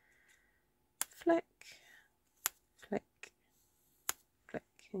 flick, flick, flick,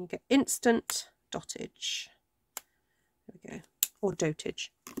 and you get instant dottage. There we go. Or dotage.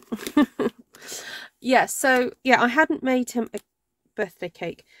 Yeah, so yeah, I hadn't made him a birthday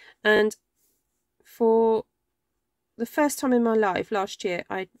cake, and for the first time in my life last year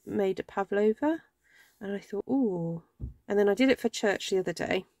I made a pavlova, and I thought, ooh, and then I did it for church the other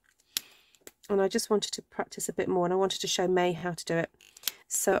day, and I just wanted to practice a bit more, and I wanted to show May how to do it,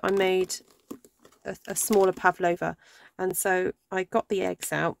 so I made a smaller pavlova. And so I got the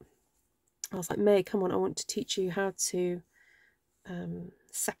eggs out. I was like, May, come on, I want to teach you how to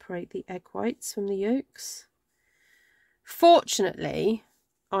separate the egg whites from the yolks. Fortunately,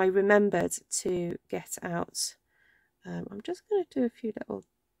 I remembered to get out, I'm just going to do a few little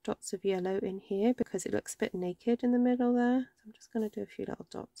dots of yellow in here because it looks a bit naked in the middle there. So I'm just going to do a few little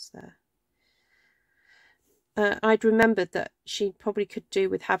dots there. I'd remembered that she probably could do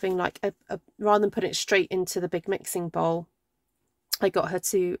with having like rather than put it straight into the big mixing bowl, I got her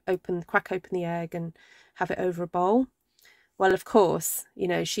to crack open the egg and have it over a bowl. Well, of course, you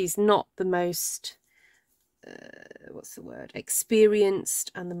know, she's not the most what's the word,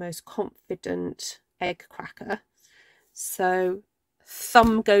 experienced and the most confident egg cracker. So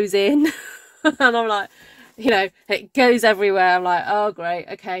thumb goes in and I'm like, you know, it goes everywhere. I'm like, oh great,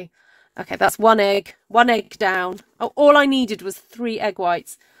 okay, that's one egg down. Oh, all I needed was 3 egg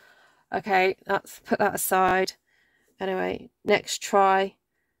whites. Okay, let's put that aside. Anyway, next try.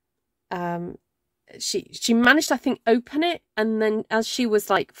 She managed, I think, open it, and then as she was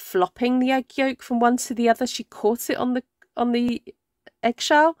like flopping the egg yolk from one to the other, she caught it on the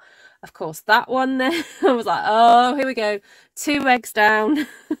eggshell. Of course, that one there, I was like, oh, here we go, 2 eggs down.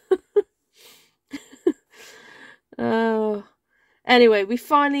 Oh, anyway, we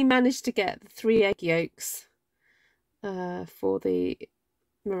finally managed to get the 3 egg yolks for the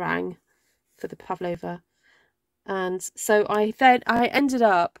meringue for the pavlova, and so I ended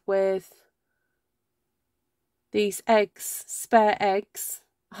up with these eggs, spare eggs.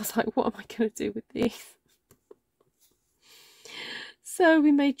 I was like, what am I going to do with these? So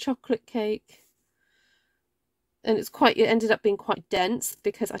we made chocolate cake, and it ended up being quite dense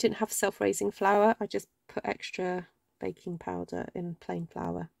because I didn't have self-raising flour. I just put extra baking powder in plain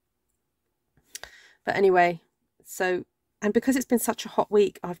flour. But anyway, so, and because it's been such a hot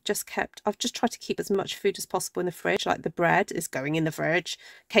week, I've just tried to keep as much food as possible in the fridge. Like the bread is going in the fridge,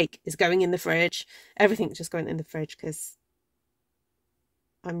 cake is going in the fridge, everything's just going in the fridge, because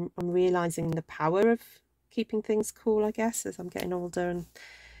I'm realizing the power of keeping things cool, I guess, as I'm getting older, and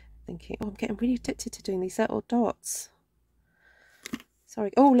thinking, oh, I'm getting really addicted to doing these little dots.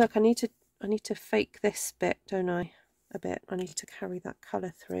 Sorry. Oh, look, I need to fake this bit, don't I? A bit. I need to carry that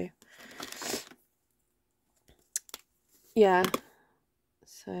colour through. Yeah.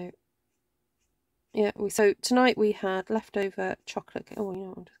 So, yeah. So tonight we had leftover chocolate. Oh, you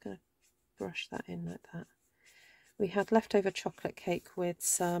know, I'm just going to brush that in like that. We had leftover chocolate cake with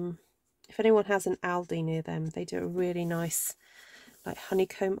some. If anyone has an Aldi near them, they do a really nice, like,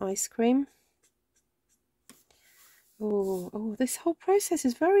 honeycomb ice cream. Oh, this whole process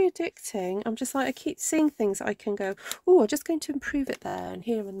is very addicting. I'm just like, I keep seeing things that I can go, oh, I'm just going to improve it there and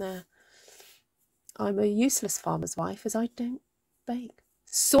here and there. I'm a useless farmer's wife as I don't bake.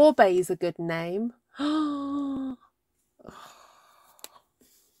 Sorbet is a good name.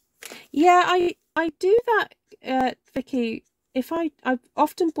 Yeah, I do that, Vicky. I've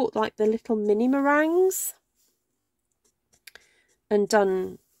often bought like the little mini meringues and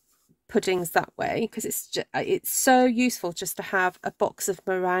done puddings that way, because it's so useful just to have a box of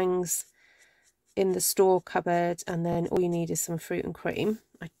meringues in the store cupboard, and then all you need is some fruit and cream.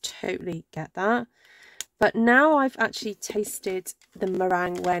 I totally get that. But now I've actually tasted the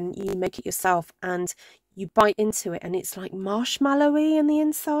meringue when you make it yourself and you bite into it and it's like marshmallowy in the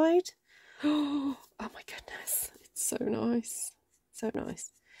inside. Oh my goodness, it's so nice, so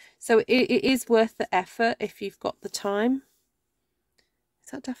nice. So it is worth the effort if you've got the time. Is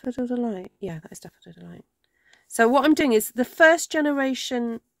that Daffodil Delight? Yeah, that is Daffodil Delight. So what I'm doing is the first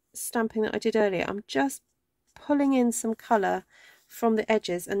generation stamping that I did earlier, I'm just pulling in some colour from the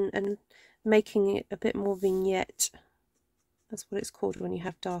edges and making it a bit more vignette. That's what it's called when you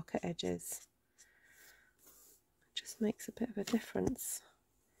have darker edges. It just makes a bit of a difference.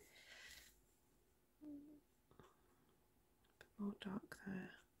 A bit more dark there.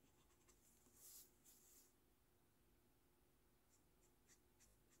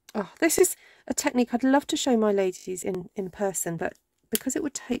 Oh, this is a technique I'd love to show my ladies in person, but because it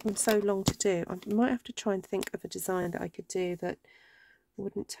would take them so long to do, I might have to try and think of a design that I could do that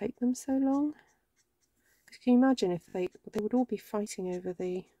wouldn't take them so long. Can you imagine if they would all be fighting over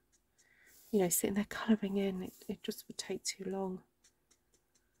the, you know, sitting there colouring in, it just would take too long.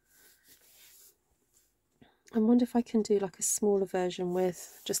 I wonder if I can do like a smaller version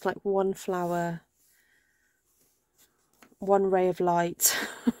with just like one flower, one ray of light.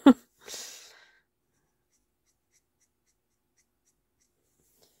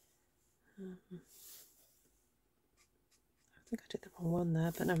 I think I did the wrong one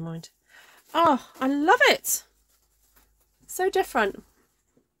there, but never mind. Oh, I love it. So different.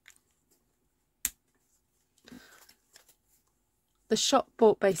 The shop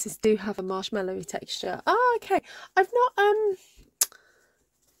bought bases do have a marshmallowy texture. Oh, okay. I've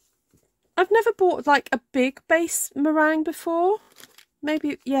never bought like a big base meringue before.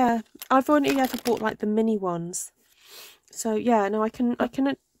 Maybe, yeah. I've only ever bought like the mini ones. So yeah, no, I can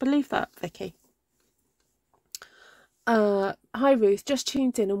believe that, Vicky. Hi Ruth, just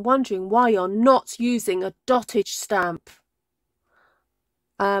tuned in and wondering why you're not using a dottage stamp.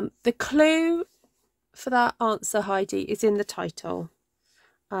 The clue for that answer, Heidi, is in the title.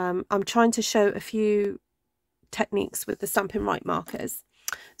 I'm trying to show a few techniques with the Stampin' Right markers.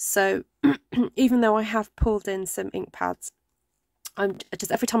 So even though I have pulled in some ink pads, I'm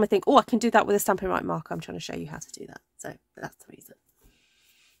just, every time I think, oh, I can do that with a Stampin' Right marker, I'm trying to show you how to do that. So that's the reason.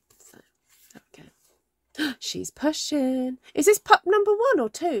 So there we go. She's pushing. Is this pup number 1 or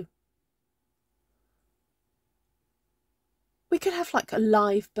 2? We could have like a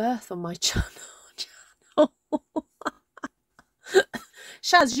live birth on my channel.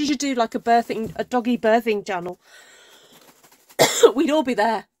 Shaz, you should do like a doggy birthing channel. We'd all be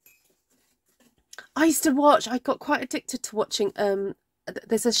there. I used to watch, I got quite addicted to watching,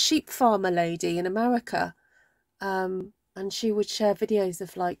 there's a sheep farmer lady in America, and she would share videos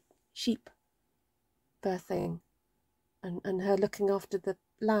of like sheep birthing and her looking after the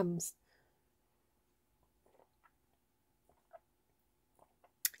lambs.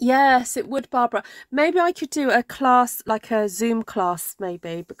 Yes, it would, Barbara. Maybe I could do a class, like a Zoom class,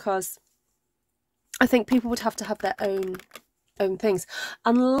 maybe, because I think people would have to have their own things.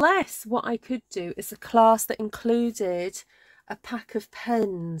 Unless what I could do is a class that included a pack of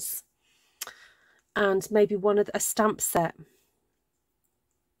pens and maybe a stamp set.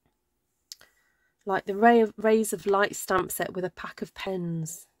 Like the Rays of Light stamp set with a pack of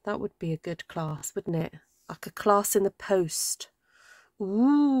pens. That would be a good class, wouldn't it? Like a class in the post.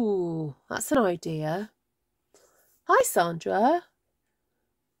 Ooh, that's an idea. Hi, Sandra.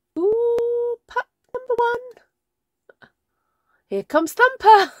 Ooh, pup number 1. Here comes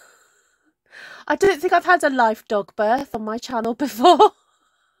Thumper. I don't think I've had a live dog birth on my channel before.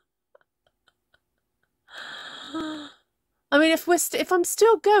 I mean, if I'm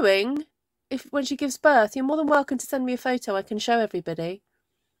still going, when she gives birth, you're more than welcome to send me a photo. I can show everybody.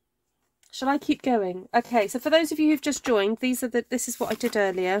 Shall I keep going? Okay, so for those of you who've just joined, this is what I did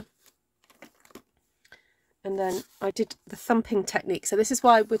earlier. And then I did the thumping technique. So this is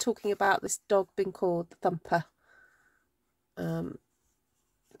why we're talking about this dog being called the Thumper.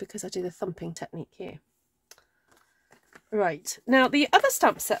 Because I do the thumping technique here. Right, now the other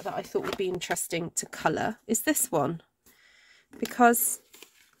stamp set that I thought would be interesting to colour is this one. Because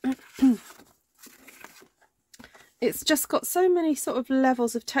it's just got so many sort of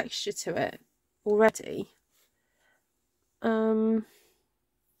levels of texture to it already.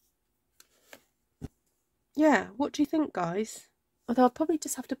 Yeah, what do you think, guys? Although I'll probably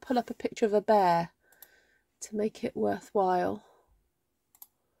just have to pull up a picture of a bear to make it worthwhile.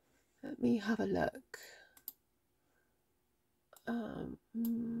 Let me have a look.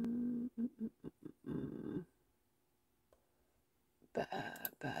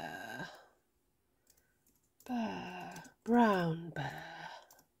 Bear. Brown bear.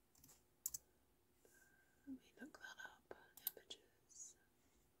 Let me look that up. Images.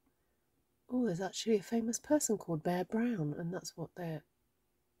 Oh, there's actually a famous person called Bear Brown, and that's what they're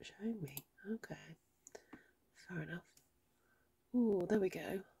showing me. Okay, fair enough. Oh, there we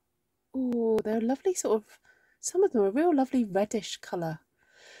go. Oh, they're lovely sort of, some of them are a real lovely reddish colour.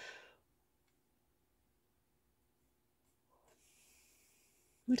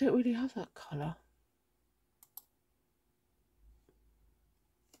 We don't really have that colour.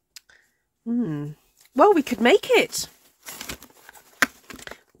 Well, we could make it.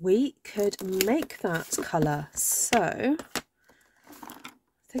 We could make that colour. So,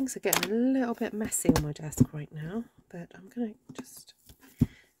 things are getting a little bit messy on my desk right now, but I'm going to just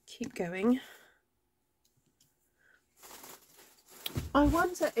keep going. I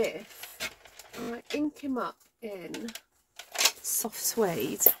wonder if I ink him up in soft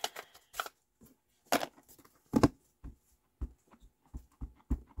suede.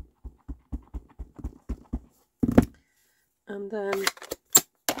 And then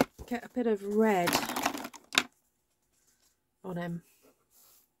get a bit of red on him.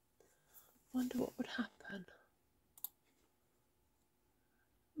 Wonder what would happen.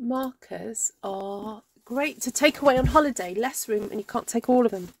 Markers are great to take away on holiday. Less room and you can't take all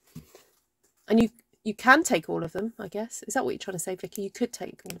of them. And you can take all of them, I guess. Is that what you're trying to say, Vicky? You could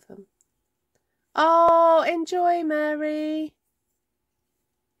take all of them. Oh, enjoy, Mary.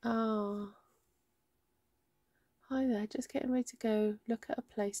 Oh. Hi there, just getting ready to go look at a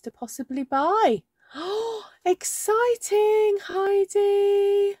place to possibly buy. Oh, exciting,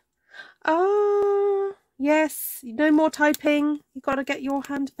 Heidi. Oh, yes, no more typing. You've got to get your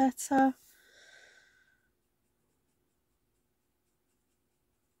hand better.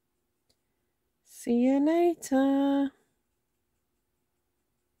 See you later.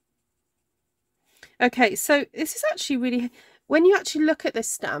 Okay, so this is actually really, when you actually look at this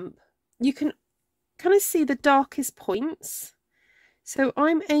stamp, you can kind of see the darkest points. So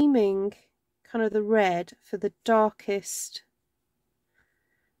I'm aiming kind of the red for the darkest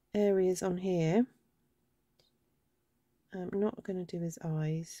areas on here. I'm not going to do his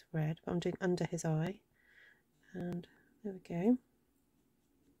eyes red, but I'm doing under his eye. And there we go.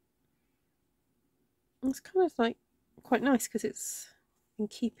 It's kind of like quite nice because it's in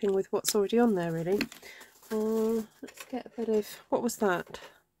keeping with what's already on there, really. Let's get a bit of, what was that?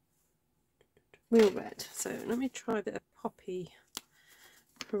 Real red. So let me try a bit of Poppy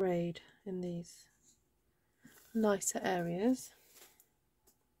Parade in these lighter areas.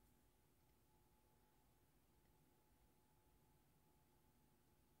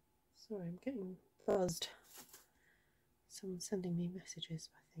 Sorry, I'm getting buzzed. Someone's sending me messages,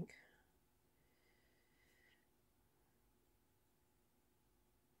 I think.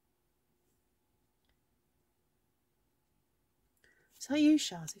 Is that you,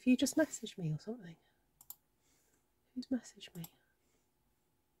 Shaz? If you just messaged me or something? Who's messaged me?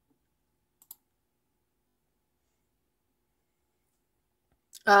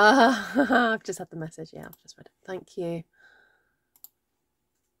 I've just had the message. Yeah, I've just read it. Thank you.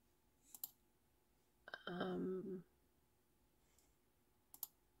 I'm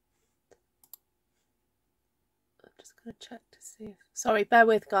just going to check to see if... Sorry, bear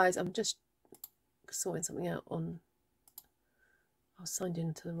with, guys. I'm just sorting something out on... I was signed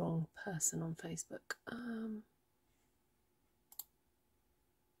in to the wrong person on Facebook.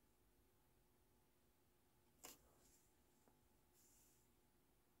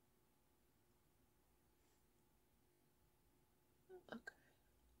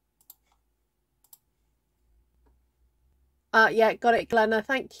 Okay. Yeah, got it, Glenna.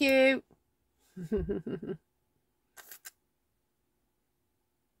 Thank you.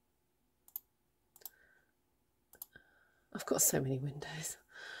 I've got so many windows.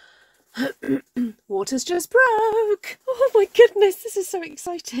 Water's just broke. Oh my goodness, this is so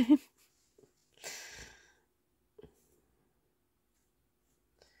exciting.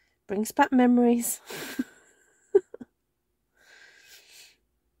 Brings back memories.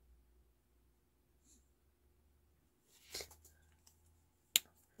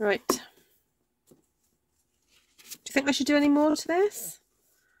 Right. Do you think I should do any more to this?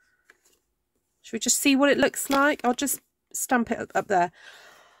 Should we just see what it looks like? I'll just stamp it up there.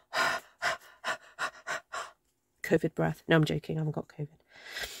 COVID breath. No, I'm joking. I haven't got COVID.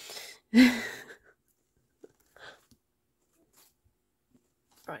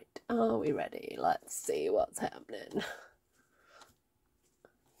 Right. Are we ready? Let's see what's happening.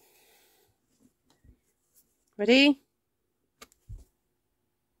 Ready?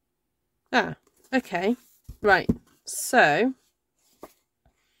 Ah, okay. Right. So,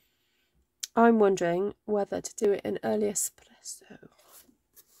 I'm wondering whether to do it in early espresso.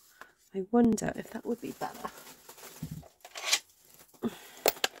 I wonder if that would be better.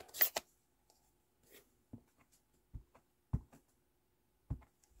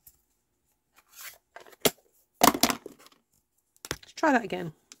 Let's try that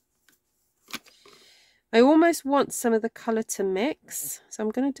again. I almost want some of the colour to mix, so I'm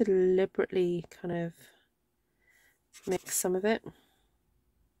going to deliberately kind of mix some of it.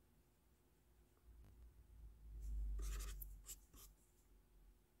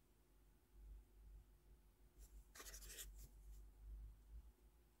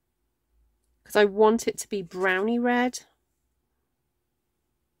 Because I want it to be browny red.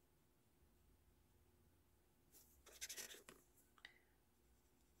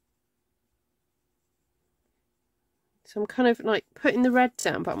 So I'm kind of like putting the red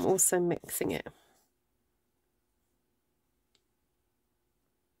down, but I'm also mixing it.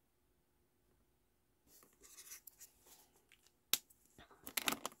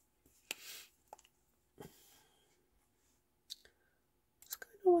 What's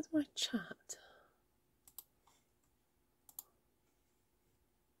going on with my chat?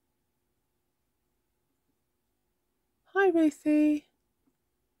 Hi, Ruthie.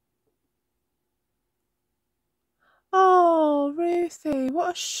 Oh, Ruthie,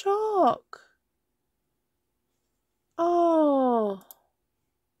 what a shock. Oh.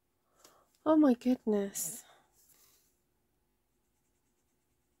 Oh my goodness.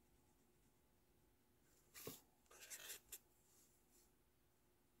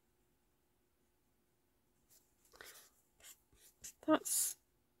 That's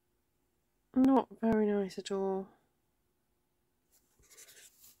not very nice at all.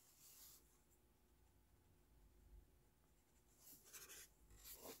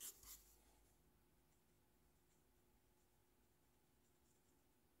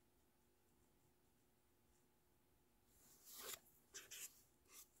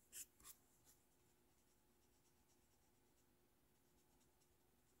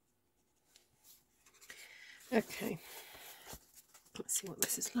 Okay, let's see what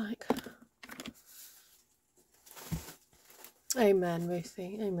this is like. Amen,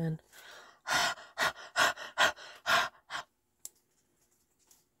 Ruthie, amen.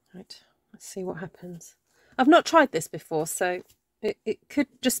 Right, let's see what happens. I've not tried this before, so it could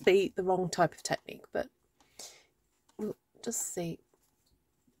just be the wrong type of technique, but we'll just see.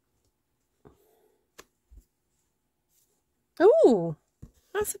 Oh,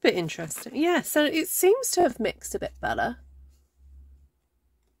 that's a bit interesting. Yeah, so it seems to have mixed a bit better.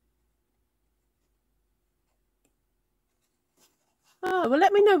 Oh, well,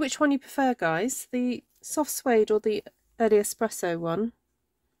 let me know which one you prefer, guys. The soft suede or the early espresso one.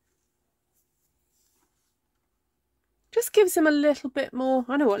 Just gives them a little bit more.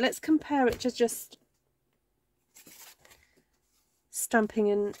 I know what, let's compare it to just stamping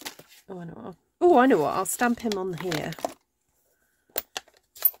in. Oh, I know what. I know what. I'll stamp him on here.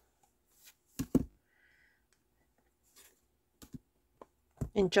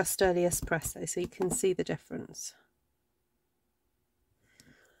 In just early espresso, so you can see the difference.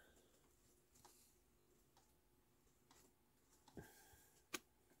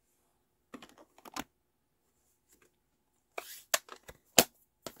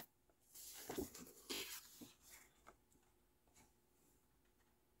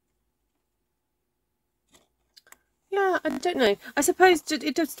 Yeah, I don't know. I suppose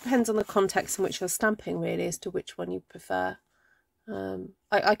it just depends on the context in which you're stamping, really, as to which one you prefer.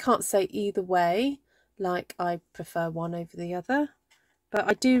 I can't say either way, like I prefer one over the other, but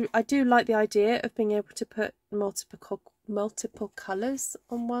I do like the idea of being able to put multiple colours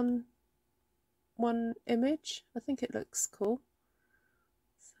on one image. I think it looks cool.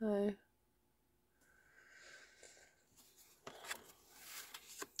 So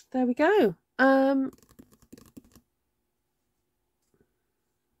there we go. Trying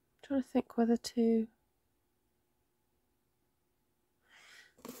to think whether to.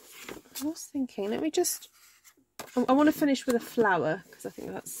 I was thinking, let me just. I want to finish with a flower because I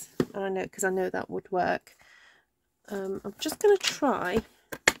think that's. I know because I know that would work. I'm just going to try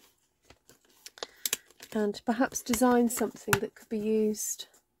and perhaps design something that could be used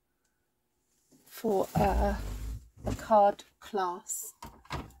for a card class.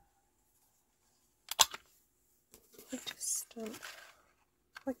 I just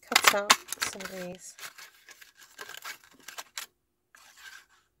I cut out some of these.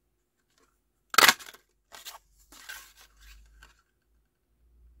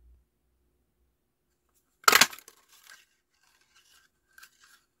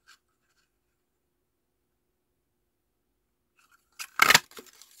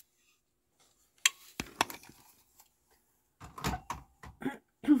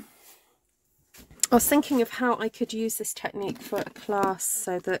 I was thinking of how I could use this technique for a class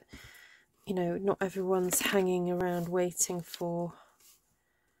so that, you know, not everyone's hanging around waiting for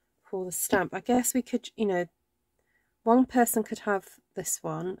the stamp. I guess we could, you know, one person could have this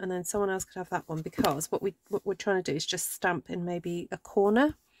one and then someone else could have that one, because what we're trying to do is just stamp in maybe a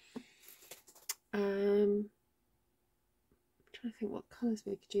corner. I'm trying to think what colours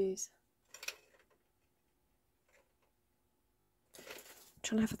we could use. I'm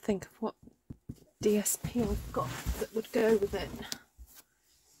trying to have a think of what DSP I've got that would go with it.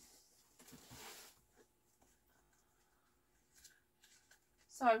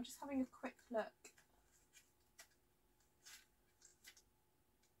 So I'm just having a quick look.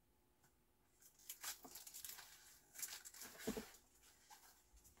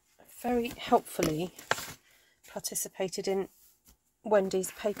 Very helpfully participated in Wendy's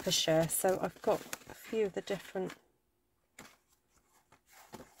paper share, so I've got a few of the different.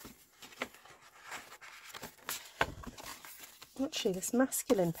 Actually, this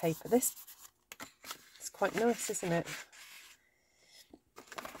masculine paper, this is quite nice, isn't it?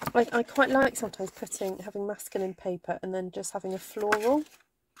 I quite like sometimes having masculine paper and then just having a floral.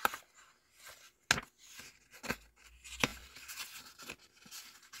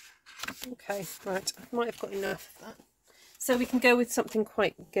 Okay, right, I might have got enough of that. So we can go with something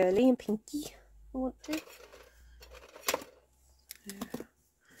quite girly and pinky. I want to.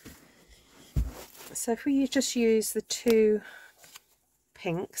 So if we just use the two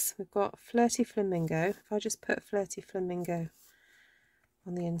pinks, we've got Flirty Flamingo. If I just put Flirty Flamingo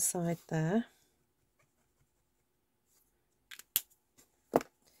on the inside there,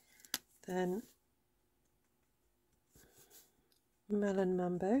 then Melon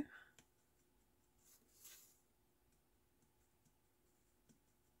Mambo,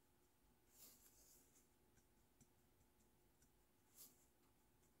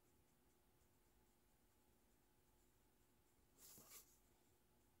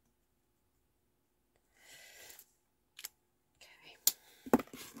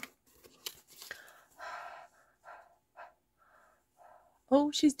 Oh,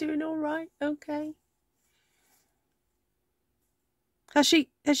 she's doing all right. Okay. Has she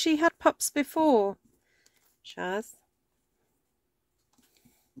had pups before, Shaz?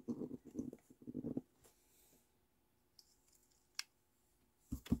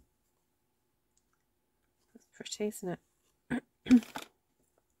 That's pretty, isn't it?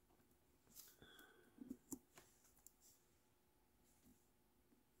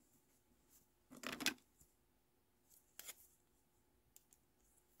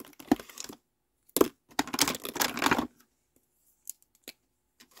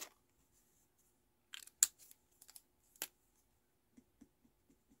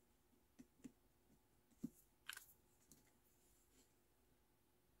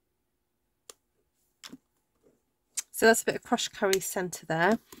 So that's a bit of crushed curry centre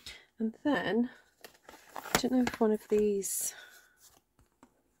there. And then, I don't know if one of these...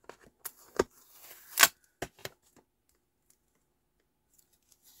 I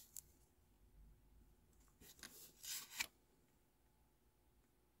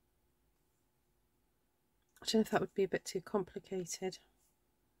don't know if that would be a bit too complicated.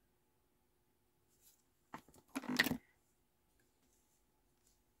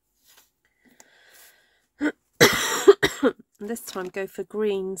 And this time go for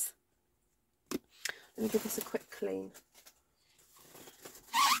greens. Let me give this a quick clean.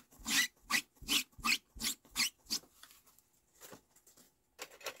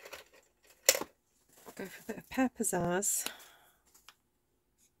 Go for a bit of pear pizzazz.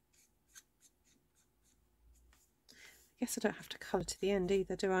 I guess I don't have to colour to the end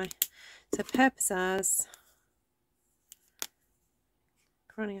either, do I? So pear pizzazz,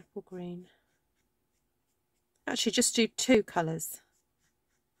 granny apple green. Actually, just do 2 colours.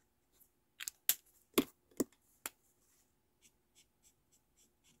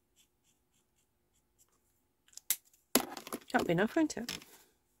 That'll be enough, won't it?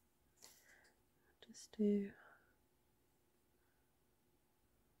 Just do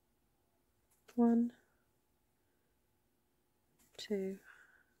 1, 2,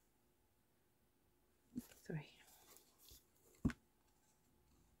 3.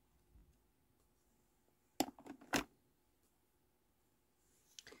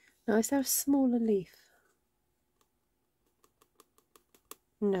 Now, is there a smaller leaf?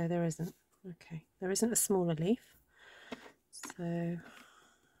 No, there isn't. Okay, there isn't a smaller leaf. So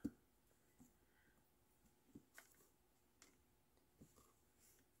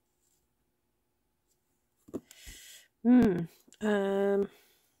oh,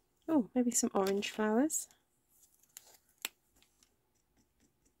 maybe some orange flowers.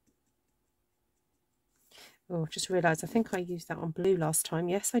 Oh, just realised I think I used that on blue last time.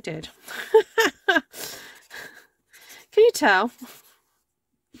 Yes, I did. Can you tell?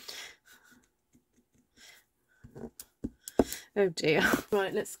 Oh dear.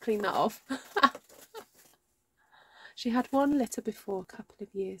 Right, let's clean that off. She had one litter before a couple of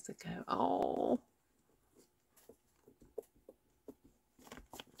years ago. Oh.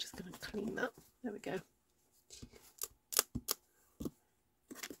 Just going to clean that. There we go.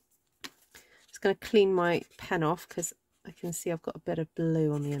 Just going to clean my pen off because I can see I've got a bit of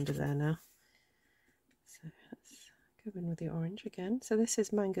blue on the end of there now. So let's go in with the orange again. So this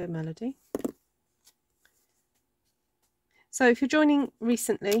is Mango Melody. So if you're joining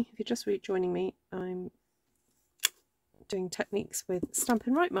recently, if you're just joining me, I'm doing techniques with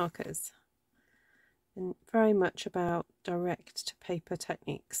Stampin' Right markers and very much about direct to paper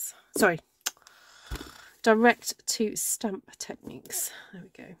techniques. Sorry, direct to stamp techniques. There we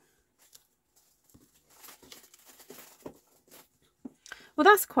go. Well,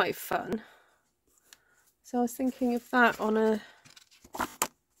 that's quite fun. So I was thinking of that on a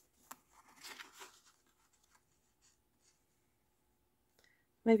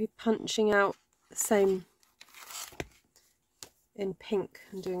maybe punching out the same in pink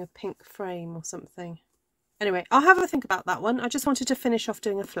and doing a pink frame or something. Anyway, I'll have a think about that one. I just wanted to finish off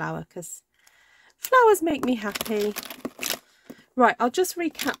doing a flower because flowers make me happy. Right, I'll just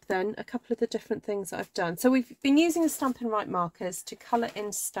recap then a couple of the different things that I've done. So we've been using the Stampin' Right markers to colour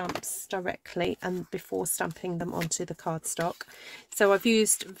in stamps directly and before stamping them onto the cardstock. So I've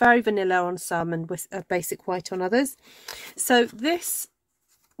used very vanilla on some and with a basic white on others. So this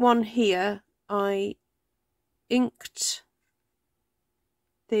one here, I inked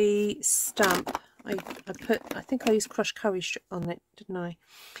the stamp. I think I used crushed curry on it, didn't I?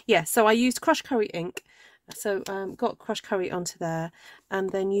 Yeah, so I used crushed curry ink. So got crushed curry onto there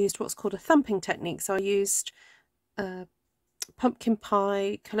and then used what's called a thumping technique. So I used pumpkin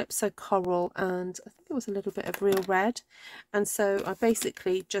pie, calypso coral, and I think it was a little bit of real red. And so I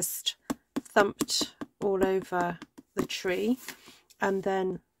basically just thumped all over the tree and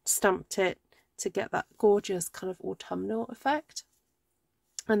then stamped it to get that gorgeous kind of autumnal effect.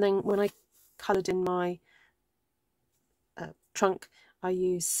 And then when I coloured in my trunk, I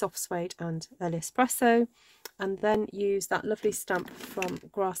used soft suede and early espresso, and then used that lovely stamp from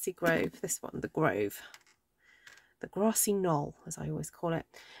Grassy Grove, this one, the Grove, the Grassy Knoll as I always call it,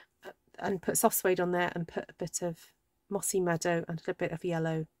 and put soft suede on there and put a bit of mossy meadow and a little bit of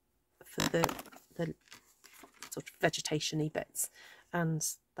yellow for the sort of vegetation-y bits,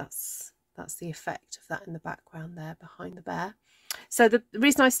 and that's the effect of that in the background there behind the bear. So the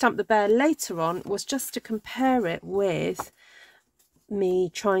reason I stamped the bear later on was just to compare it with me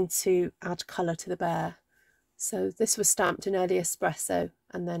trying to add colour to the bear. So this was stamped in early espresso,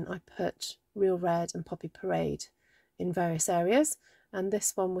 and then I put Real Red and Poppy Parade in various areas, and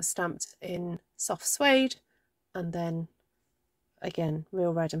this one was stamped in soft suede and then again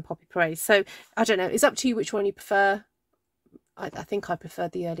Real Red and Poppy Parade. So I don't know, it's up to you which one you prefer. I think I prefer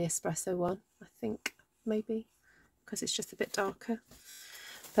the early espresso one, I think, maybe because it's just a bit darker.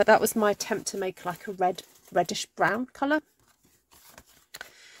 But that was my attempt to make like a reddish brown colour.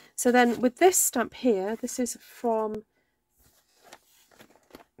 So then with this stamp here, this is from,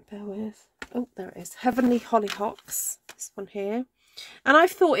 bear with, oh there it is, Heavenly Hollyhocks, this one here. And I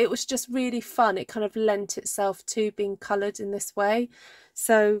thought it was just really fun. It kind of lent itself to being coloured in this way.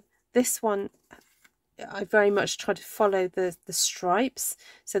 So this one, I very much try to follow the stripes.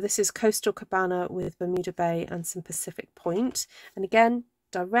 So this is Coastal Cabana with Bermuda Bay and some Pacific Point. And again,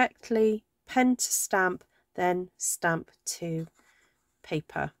 directly pen to stamp, then stamp to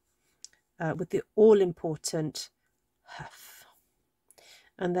paper with the all-important huff.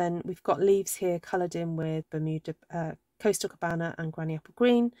 And then we've got leaves here coloured in with Bermuda, Coastal Cabana and Granny Apple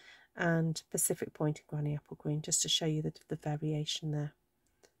Green, and Pacific Point and Granny Apple Green, just to show you the variation there.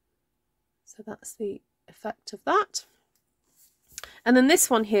 So that's the effect of that. And then this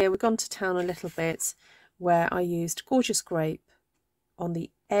one here, we've gone to town a little bit, where I used Gorgeous Grape on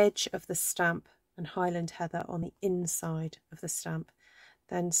the edge of the stamp and Highland Heather on the inside of the stamp,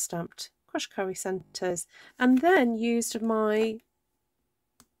 then stamped Crushed Curry centres, and then used my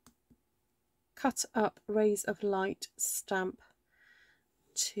cut up Rays of Light stamp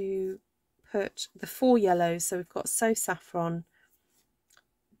to put the 4 yellows. So we've got So Saffron,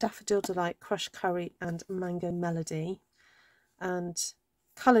 Daffodil Delight, Crushed Curry and Mango Melody, and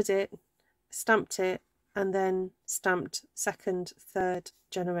coloured it, stamped it, and then stamped 2nd, 3rd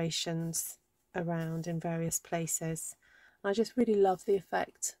generations around in various places. I just really love the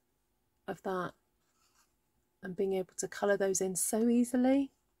effect of that and being able to colour those in so easily.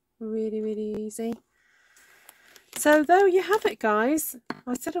 Really easy. So there you have it, guys.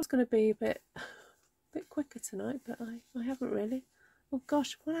 I said I was going to be a bit quicker tonight, but I haven't really. Oh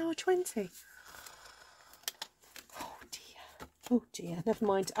gosh, 1 hour 20. Oh dear, never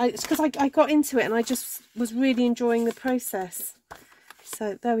mind. It's because I got into it and I just was really enjoying the process.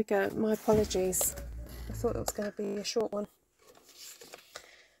 So there we go, my apologies. I thought it was going to be a short one.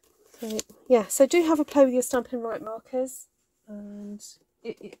 So yeah, so do have a play with your Stampin' Right markers, and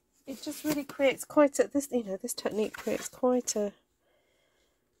it just really creates quite a, this technique creates quite a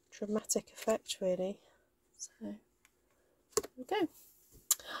dramatic effect, really. So there we go.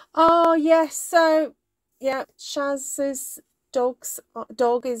 Oh yes, so yeah, Shaz's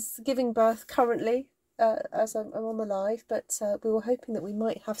dog is giving birth currently as I'm on the live, but we were hoping that we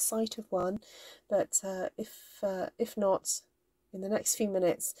might have sight of one, but if not, in the next few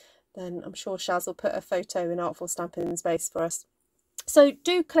minutes, then I'm sure Shaz will put a photo in Artful Stampin space for us. So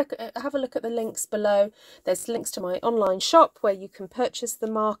do have a look at the links below. There's links to my online shop where you can purchase the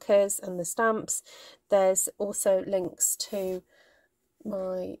markers and the stamps. There's also links to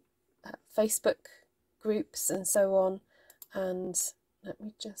my Facebook groups and so on. And let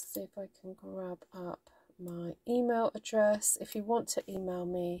me just see if I can grab up my email address. If you want to email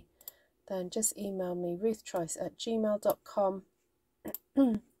me, then just email me ruthtrice@gmail.com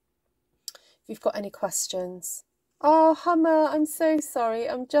if you've got any questions. Oh, Hummer, I'm so sorry.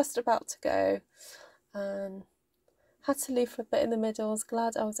 I'm just about to go. Had to leave for a bit in the middle. I was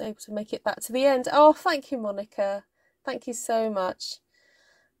glad I was able to make it back to the end. Oh, thank you, Monica. Thank you so much.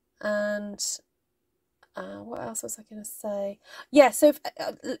 And what else was I going to say? Yeah, so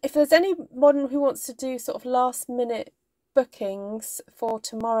if there's anyone who wants to do sort of last minute bookings for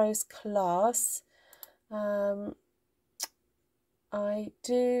tomorrow's class, I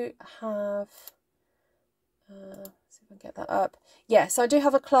do have... see if I can get that up. Yeah, so I do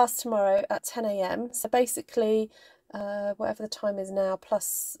have a class tomorrow at 10 AM. So basically, whatever the time is now,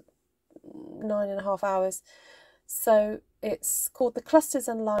 plus 9.5 hours. So it's called the Clusters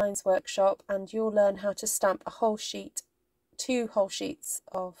and Lines Workshop, and you'll learn how to stamp a whole sheet 2 whole sheets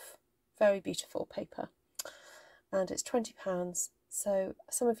of very beautiful paper, and it's £20. So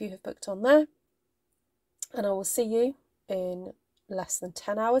some of you have booked on there, and I will see you in less than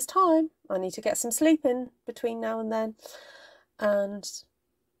 10 hours time. I need to get some sleep in between now and then, and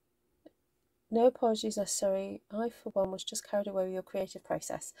no apologies necessary. I, for one, was just carried away with your creative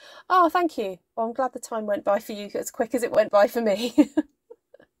process. Oh, thank you. Well, I'm glad the time went by for you as quick as it went by for me.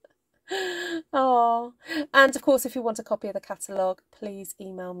 Oh, and of course, if you want a copy of the catalogue, please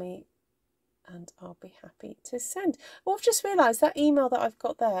email me and I'll be happy to send. Oh, I've just realised that email that I've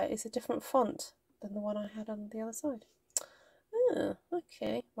got there is a different font than the one I had on the other side. Oh,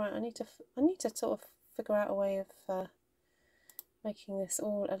 okay. Right, I need to sort of figure out a way of making this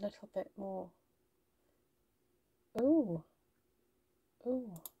all a little bit more. Oh, I don't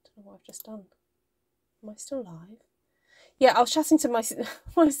know what I've just done. Am I still live? Yeah, I was chatting to my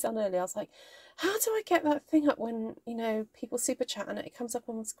son earlier. I was like, how do I get that thing up when, you know, people super chat and it comes up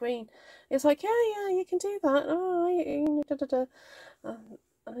on the screen? It's like, yeah, you can do that. Oh, da, da, da.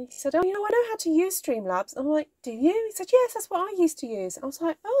 And he said, oh, you know, I know how to use Streamlabs. I'm like, do you? He said, yes, that's what I used to use. I was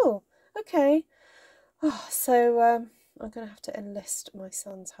like, oh, okay. Oh, so I'm going to have to enlist my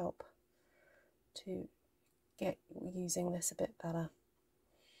son's help to get using this a bit better.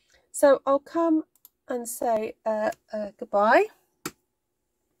 So I'll come and say goodbye.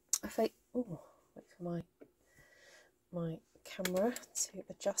 Wait for my camera to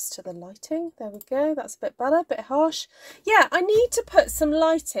adjust to the lighting. There we go. That's a bit better, a bit harsh. Yeah, I need to put some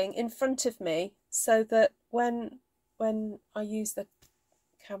lighting in front of me so that when I use the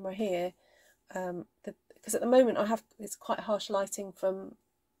camera here, because at the moment it's quite harsh lighting from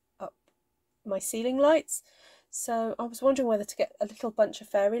up my ceiling lights. So I was wondering whether to get a little bunch of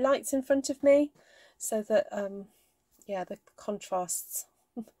fairy lights in front of me so that yeah, the contrasts,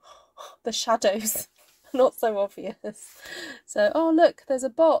 the shadows are not so obvious. So, oh look, there's a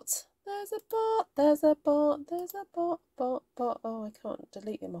bot. There's a bot. There's a bot. There's a bot. Bot. Oh, I can't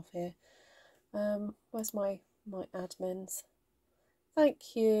delete him off here. Where's my admins?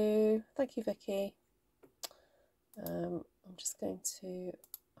 Thank you, Vicky. I'm just going to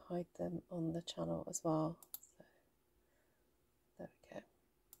hide them on the channel as well. So, there we go.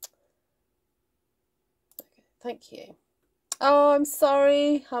 Okay, thank you. Oh, I'm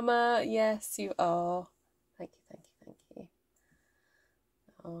sorry, Hummer. Yes, you are. Thank you.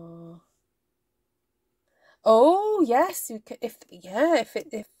 Oh. Oh, yes, you can, if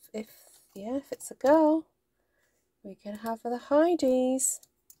it's a girl, we can have the Heidi's.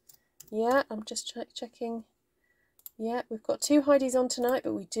 Yeah, I'm just checking. Yeah, we've got 2 Heidi's on tonight,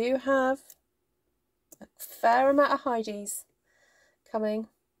 but we do have a fair amount of Heidi's coming.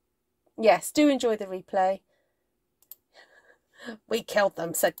 Yes, do enjoy the replay. We killed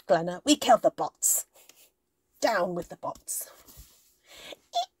them, said Glenna. We killed the bots. Down with the bots.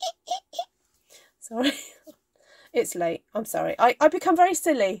 Sorry. It's late. I'm sorry. I become very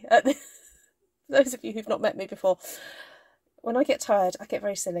silly. Those of you who've not met me before. When I get tired, I get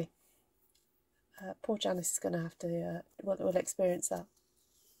very silly. Poor Janice is going to have to, will experience that.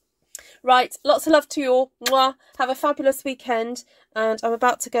 Right, lots of love to you all. Mwah. Have a fabulous weekend, and I'm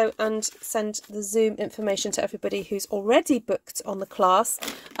about to go and send the Zoom information to everybody who's already booked on the class.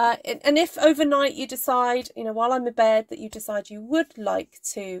 And if overnight you decide, you know, while I'm in bed, that you decide you would like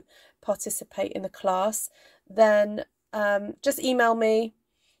to participate in the class, then just email me.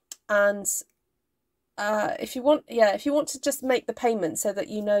 And if you want to just make the payment so that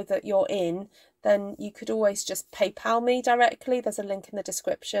you know that you're in, then you could always just PayPal me directly. There's a link in the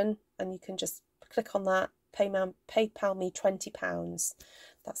description and you can just click on that, PayPal me £20.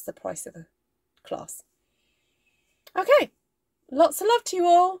 That's the price of the class. Okay, lots of love to you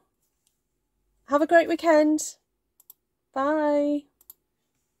all. Have a great weekend. Bye.